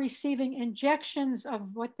right now receiving injections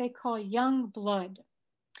of what they call young blood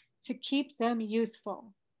to keep them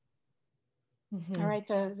youthful. All right,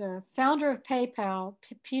 the founder of PayPal,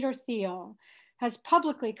 Peter Thiel, has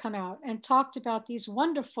publicly come out and talked about these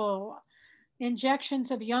wonderful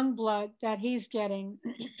injections of young blood that he's getting.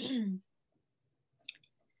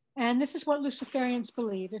 And this is what Luciferians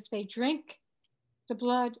believe. If they drink the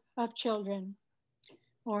blood of children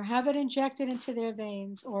or have it injected into their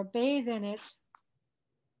veins or bathe in it,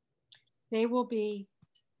 they will be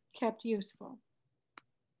kept useful.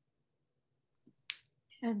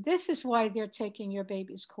 And this is why they're taking your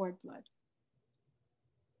baby's cord blood.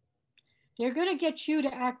 They're going to get you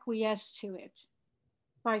to acquiesce to it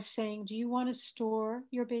by saying, do you want to store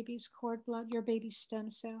your baby's cord blood, your baby's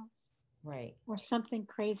stem cells? Right. Or something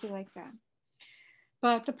crazy like that.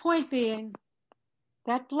 But the point being,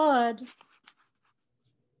 that blood,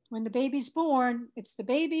 when the baby's born, it's the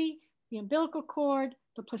baby, the umbilical cord,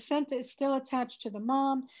 the placenta is still attached to the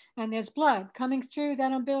mom, and there's blood coming through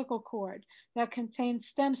that umbilical cord that contains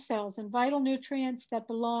stem cells and vital nutrients that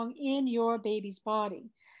belong in your baby's body.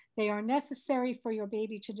 They are necessary for your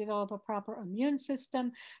baby to develop a proper immune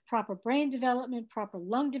system, proper brain development, proper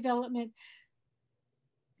lung development,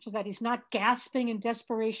 so that he's not gasping in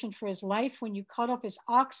desperation for his life when you cut off his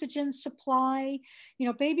oxygen supply. You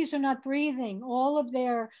know, babies are not breathing. All of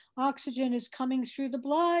their oxygen is coming through the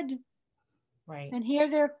blood. Right. And here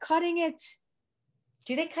they're cutting it.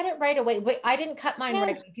 Do they cut it right away? Wait, I didn't cut mine right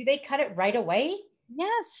away. Do they cut it right away?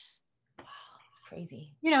 Yes. Wow, that's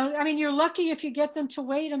crazy. You know, I mean, you're lucky if you get them to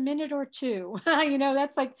wait a minute or two. You know,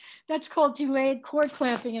 that's called delayed cord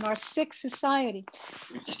clamping in our sick society.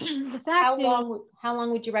 The fact is, how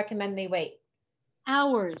long would you recommend they wait?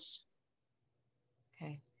 Hours.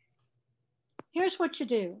 Okay. Here's what you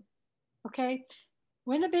do. Okay.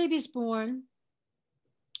 When the baby's born,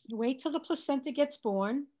 you wait till the placenta gets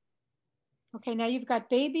born. Okay, now you've got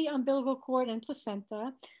baby, umbilical cord, and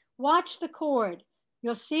placenta. Watch the cord.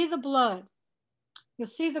 You'll see the blood. You'll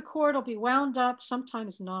see the cord will be wound up,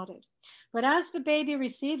 sometimes knotted. But as the baby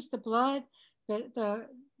receives the blood, the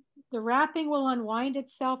wrapping will unwind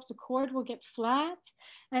itself, the cord will get flat,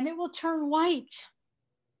 and it will turn white.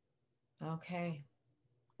 Okay.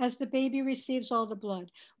 As the baby receives all the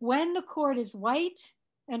blood. When the cord is white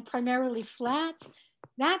and primarily flat,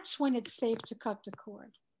 that's when it's safe to cut the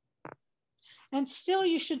cord. And still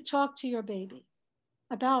you should talk to your baby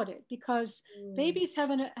about it, because babies have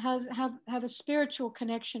a spiritual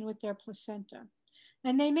connection with their placenta,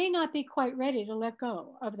 and they may not be quite ready to let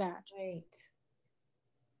go of that. Right.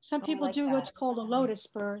 Some people do what's called a lotus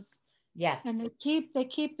birth. Yes. And they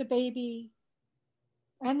keep the baby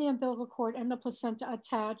and the umbilical cord and the placenta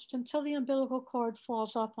attached until the umbilical cord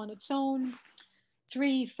falls off on its own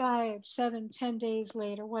 3, 5, 7, 10 days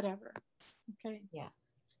later, whatever. Okay. Yeah.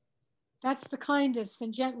 That's the kindest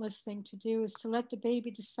and gentlest thing to do, is to let the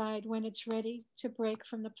baby decide when it's ready to break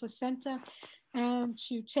from the placenta, and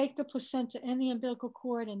to take the placenta and the umbilical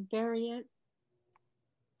cord and bury it,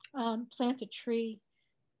 plant a tree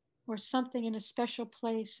or something in a special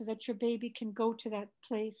place so that your baby can go to that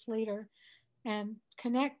place later and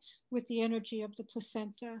connect with the energy of the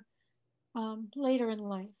placenta later in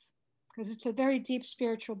life, because it's a very deep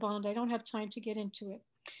spiritual bond. I don't have time to get into it.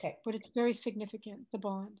 Okay. But it's very significant, the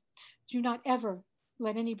bond. Do not ever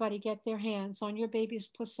let anybody get their hands on your baby's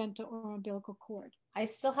placenta or umbilical cord. I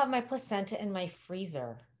still have my placenta in my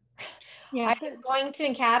freezer. Yeah. I was going to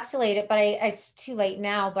encapsulate it, but it's too late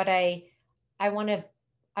now. But I want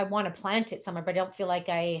to plant it somewhere, but I don't feel like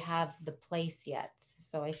I have the place yet.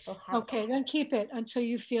 So I still have. Okay, then keep it until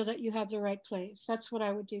you feel that you have the right place. That's what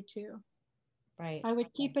I would do too. Right. I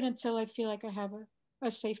would keep it until I feel like I have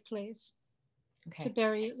a safe place. Okay. To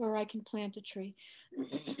bury it where I can plant a tree.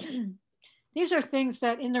 These are things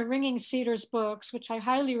that in the Ringing Cedars books, which I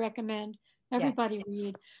highly recommend everybody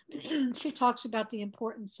read, she talks about the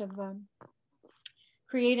importance of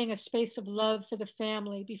creating a space of love for the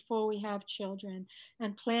family before we have children,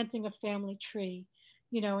 and planting a family tree,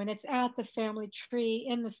 you know, and it's at the family tree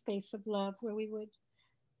in the space of love where we would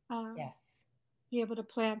be able to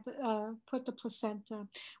plant, put the placenta.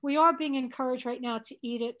 We are being encouraged right now to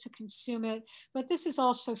eat it, to consume it, but this is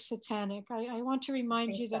also satanic. I want to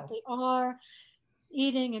remind you that they are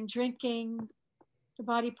eating and drinking the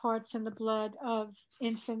body parts and the blood of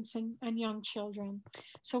infants and young children.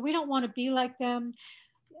 So we don't want to be like them.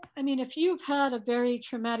 I mean, if you've had a very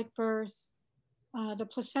traumatic birth, the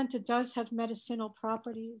placenta does have medicinal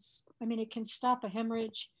properties. I mean, it can stop a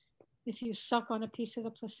hemorrhage if you suck on a piece of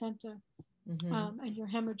the placenta. And you're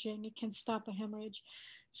hemorrhaging, it can stop a hemorrhage.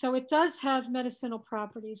 So it does have medicinal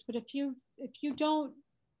properties, but if you don't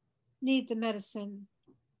need the medicine,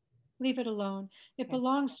 leave it alone. It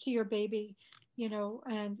belongs to your baby, you know,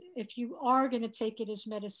 and if you are going to take it as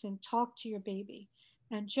medicine, talk to your baby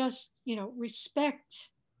and just, you know, respect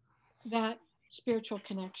that spiritual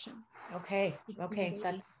connection. Okay. Okay.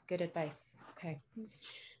 That's good advice. Okay.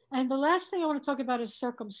 And the last thing I want to talk about is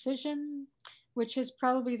circumcision, which is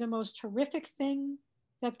probably the most horrific thing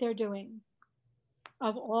that they're doing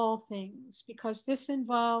of all things, because this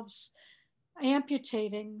involves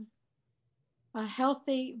amputating a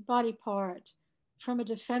healthy body part from a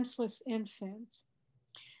defenseless infant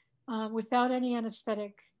without any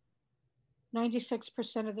anesthetic.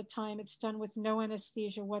 96% of the time it's done with no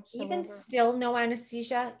anesthesia whatsoever. Even still no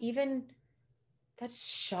anesthesia? Even, that's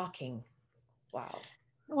shocking. Wow.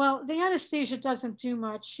 Well, the anesthesia doesn't do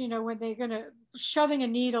much. You know, when they're going to, shoving a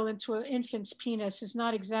needle into an infant's penis is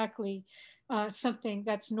not exactly something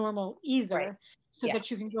that's normal either. Right. So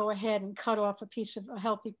that you can go ahead and cut off a piece of a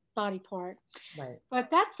healthy body part. Right.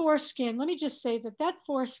 But that foreskin, let me just say that that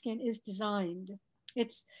foreskin is designed.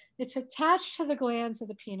 It's attached to the glands of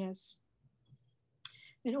the penis.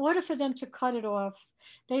 In order for them to cut it off,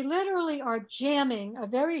 they literally are jamming a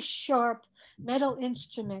very sharp metal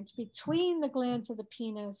instrument between the glands of the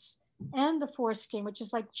penis and the foreskin, which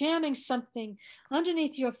is like jamming something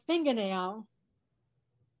underneath your fingernail,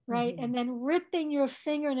 right? Mm-hmm. And then ripping your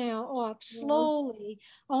fingernail off slowly.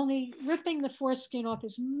 Only ripping the foreskin off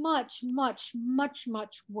is much, much, much,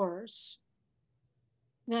 much worse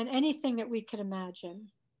than anything that we could imagine.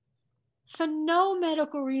 For no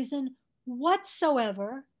medical reason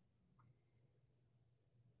whatsoever.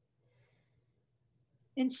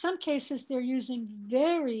 In some cases, they're using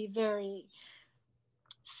very, very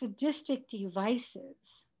sadistic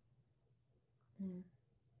devices,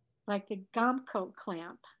 like the Gomco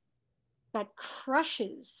clamp that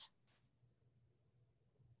crushes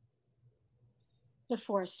the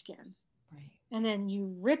foreskin. Right. And then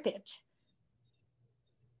you rip it.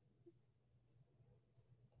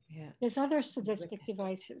 Yeah. There's other sadistic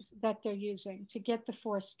devices that they're using to get the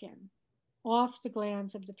foreskin off the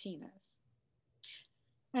glands of the penis.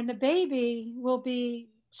 And the baby will be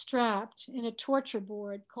strapped in a torture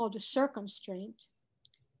board called a circumstraint.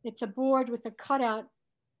 It's a board with a cutout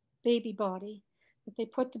baby body that they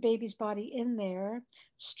put the baby's body in there,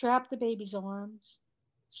 strap the baby's arms,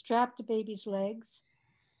 strap the baby's legs.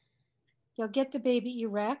 They'll get the baby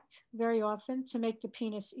erect very often to make the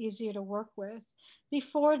penis easier to work with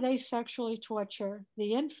before they sexually torture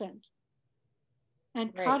the infant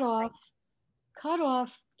and cut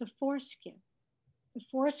off the foreskin. The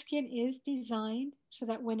foreskin is designed so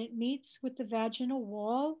that when it meets with the vaginal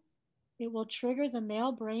wall, it will trigger the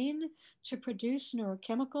male brain to produce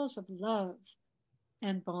neurochemicals of love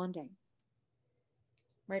and bonding.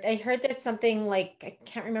 Right. I heard there's something like, I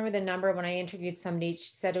can't remember the number when I interviewed somebody,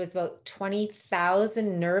 she said it was about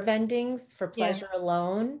 20,000 nerve endings for pleasure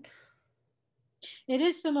alone. It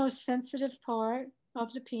is the most sensitive part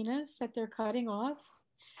of the penis that they're cutting off.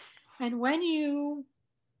 And when you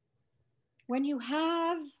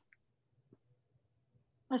have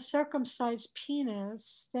a circumcised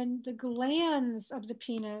penis, then the glands of the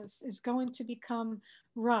penis is going to become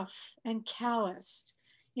rough and calloused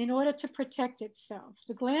in order to protect itself.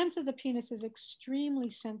 The glands of the penis is extremely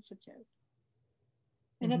sensitive,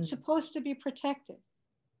 and it's supposed to be protected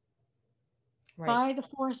by the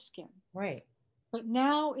foreskin. Right. But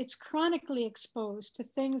now it's chronically exposed to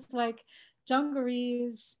things like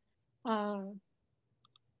dungarees,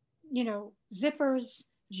 zippers,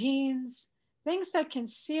 jeans, things that can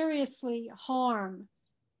seriously harm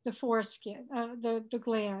the foreskin, the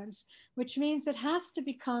glands, which means it has to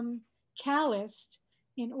become calloused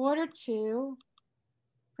in order to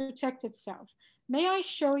protect itself. May I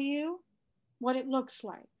show you what it looks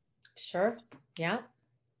like? Sure. Yeah.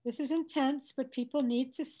 This is intense, but people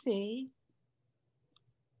need to see.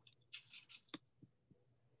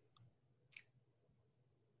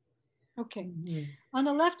 Okay. On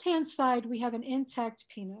the left-hand side, we have an intact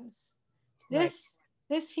penis. This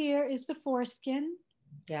here is the foreskin.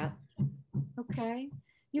 Yeah. Okay.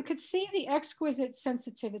 You could see the exquisite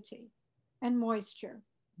sensitivity and moisture.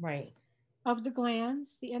 Right. Of the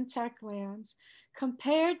glands, the intact glands,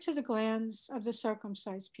 compared to the glands of the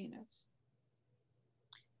circumcised penis,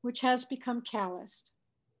 which has become calloused.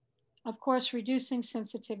 Of course, reducing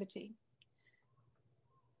sensitivity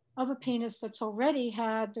of a penis that's already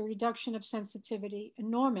had the reduction of sensitivity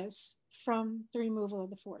enormous from the removal of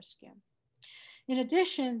the foreskin. In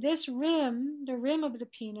addition, this rim, the rim of the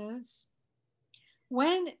penis,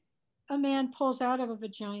 when a man pulls out of a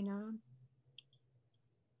vagina,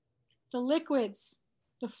 the liquids,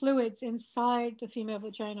 the fluids inside the female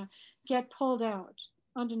vagina get pulled out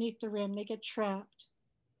underneath the rim. They get trapped,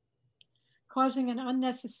 causing an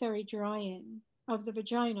unnecessary drying of the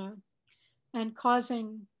vagina and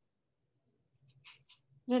causing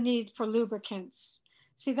the need for lubricants.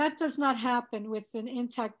 See, that does not happen with an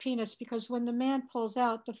intact penis, because when the man pulls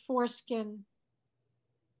out, the foreskin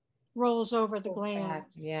rolls over the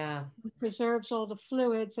glands. Yeah. It preserves all the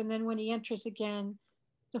fluids. And then when he enters again,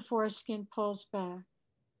 the foreskin pulls back.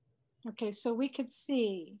 Okay, so we could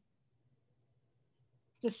see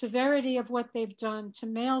the severity of what they've done to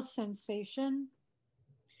male sensation,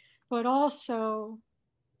 but also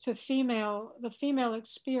to the female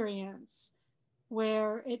experience,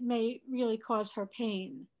 where it may really cause her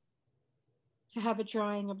pain to have a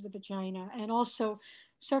drying of the vagina. And also,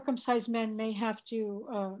 circumcised men may have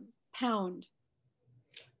to pound.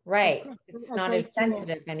 Right. It's not as great deal.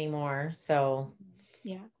 sensitive anymore. So,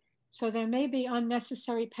 Yeah. So there may be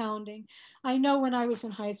unnecessary pounding. I know when I was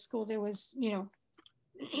in high school, there was,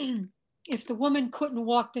 if the woman couldn't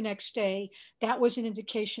walk the next day, that was an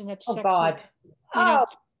indication that oh sex God. was, Oh,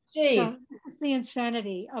 geez. so this is the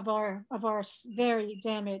insanity of our very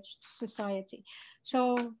damaged society.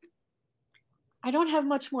 So I don't have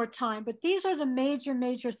much more time, but these are the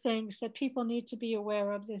major things that people need to be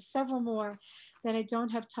aware of. There's several more that I don't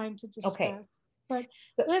have time to discuss. Okay. But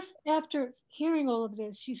if after hearing all of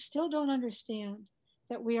this, you still don't understand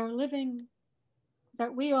that we are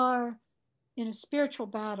in a spiritual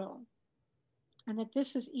battle, and that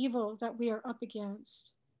this is evil that we are up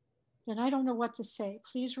against, then I don't know what to say.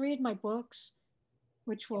 Please read my books,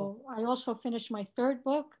 I also finished my third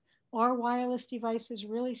book, Are Wireless Devices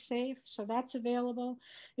Really Safe? So that's available.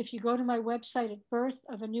 If you go to my website at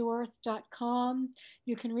birthofanewearth.com,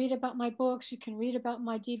 you can read about my books. You can read about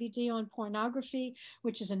my DVD on pornography,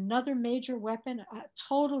 which is another major weapon, a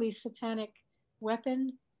totally satanic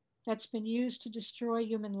weapon that's been used to destroy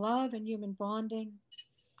human love and human bonding.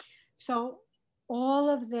 So all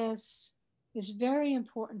of this is very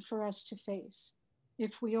important for us to face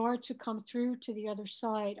if we are to come through to the other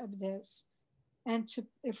side of this, and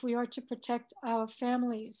if we are to protect our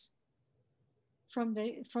families from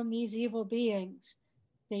these evil beings.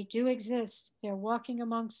 They do exist. They're walking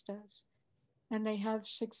amongst us, and they have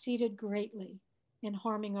succeeded greatly in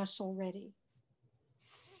harming us already.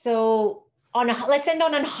 So let's end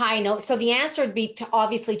on a high note. So the answer would be to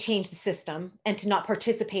obviously change the system and to not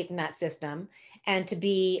participate in that system, and to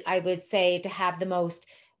be, I would say, to have the most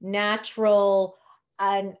natural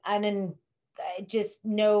and just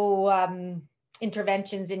no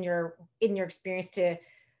interventions in your experience, to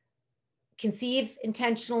conceive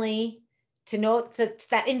intentionally, to know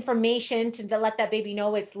that information, to let that baby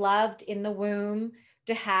know it's loved in the womb,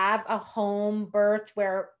 to have a home birth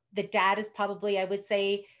where the dad is probably, I would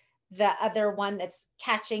say, the other one that's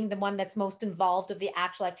catching, the one that's most involved of the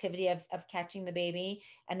actual activity of catching the baby,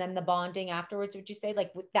 and then the bonding afterwards. Would you say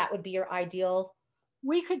like that would be your ideal?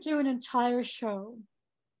 We could do an entire show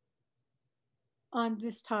on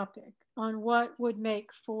this topic, on what would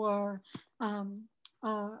make for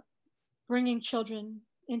bringing children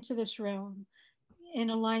into this realm in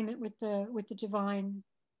alignment with the divine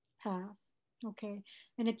path. Okay,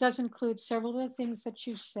 and it does include several of the things that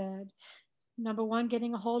you said. Number one,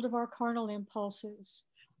 getting a hold of our carnal impulses,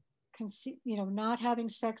 not having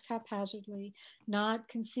sex haphazardly, not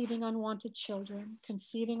conceiving unwanted children,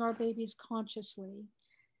 conceiving our babies consciously,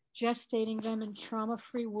 gestating them in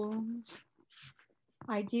trauma-free wombs,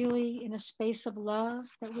 ideally in a space of love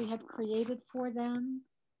that we have created for them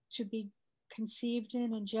to be conceived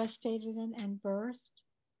in and gestated in and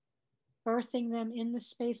birthing them in the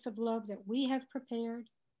space of love that we have prepared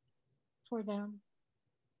for them,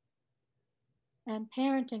 and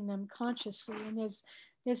parenting them consciously. And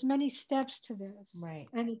there's many steps to this. Right.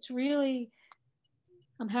 And it's really,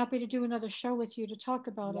 I'm happy to do another show with you to talk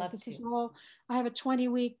about it. This is all, I have a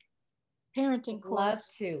 20-week parenting course. Love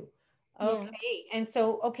to. Okay. Yeah. And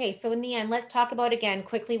so in the end, let's talk about again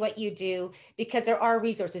quickly what you do, because there are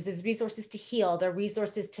resources. There's resources to heal. There are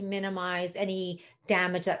resources to minimize any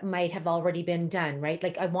damage that might have already been done, right?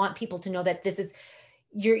 Like I want people to know that this is,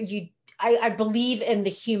 I believe in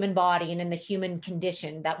the human body and in the human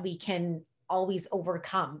condition that we can always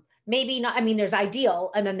overcome. Maybe not, I mean, there's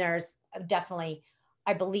ideal, and then there's definitely,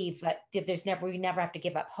 I believe that we never have to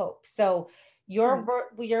give up hope. So your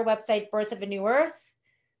website, Birth of a New Earth,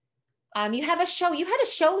 you had a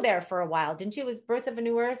show there for a while, didn't you? It was Birth of a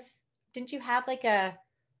New Earth. Didn't you have like I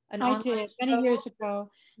did many years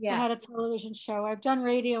ago. Yeah. I had a television show. I've done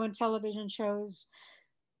radio and television shows,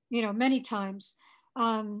 many times.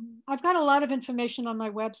 I've got a lot of information on my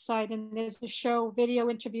website, and there's a show, video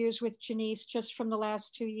interviews with Jeanice just from the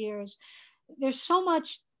last 2 years. There's so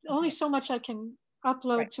much, only so much I can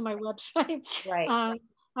upload to my website. Right.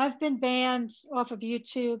 I've been banned off of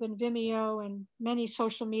YouTube and Vimeo and many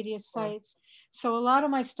social media sites. So a lot of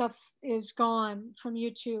my stuff is gone from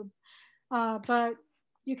YouTube. But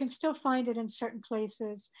you can still find it in certain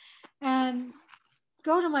places. And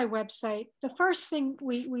go to my website. The first thing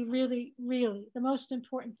we really, the most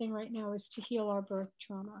important thing right now is to heal our birth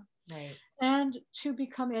trauma. Right. And to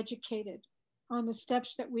become educated on the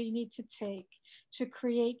steps that we need to take to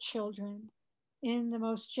create children in the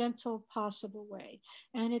most gentle possible way.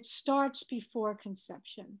 And it starts before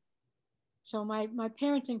conception. So my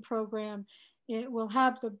parenting program, it will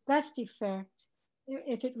have the best effect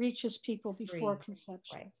if it reaches people before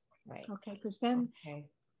conception. Right. Right. Okay, because then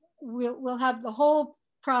we'll have the whole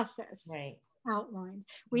process outlined.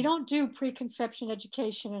 We don't do preconception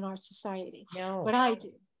education in our society, but I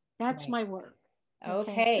do. That's my work.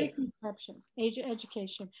 Okay. Preconception, age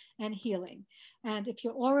education, and healing. And if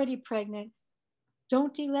you're already pregnant,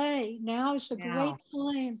 don't delay. Now is a great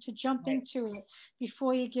time to jump into it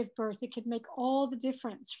before you give birth. It could make all the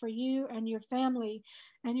difference for you and your family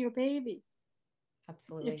and your baby.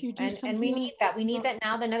 Absolutely. If you do And we need that. We need that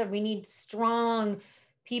now than ever. We need strong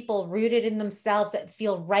people rooted in themselves that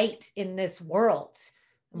feel right in this world.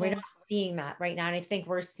 And we're not seeing that right now. And I think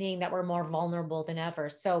we're seeing that we're more vulnerable than ever.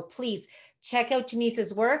 So please check out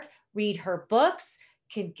Jeanice's work, read her books,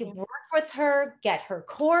 can work with her, get her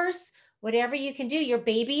course, whatever you can do. Your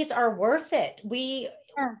babies are worth it.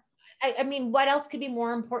 I mean, what else could be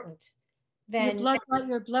more important than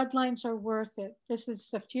your bloodlines are worth it. This is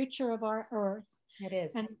the future of our earth. It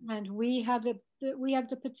is. And we have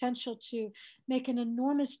the potential to make an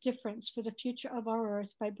enormous difference for the future of our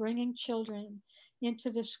earth by bringing children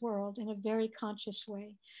into this world in a very conscious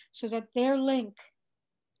way, so that their link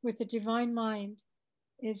with the divine mind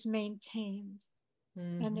is maintained,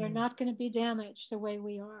 and they're not going to be damaged the way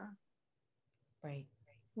we are. Right.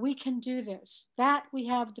 We can do this. That we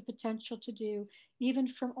have the potential to do, even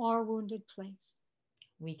from our wounded place.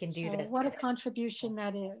 We can do this. What a contribution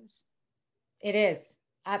that is. It is.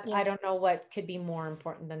 I don't know what could be more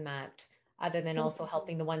important than that, other than also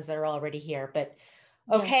helping the ones that are already here. But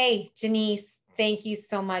okay, Jeanice, thank you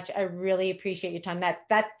so much. I really appreciate your time.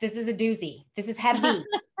 This is a doozy. This is heavy.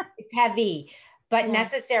 It's heavy, but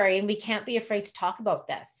necessary. And we can't be afraid to talk about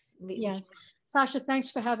this. Sasha,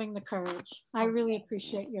 thanks for having the courage. I really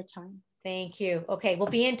appreciate your time. Thank you. Okay, we'll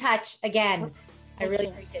be in touch again. I really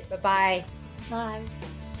appreciate it. Bye-bye.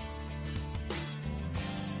 Bye.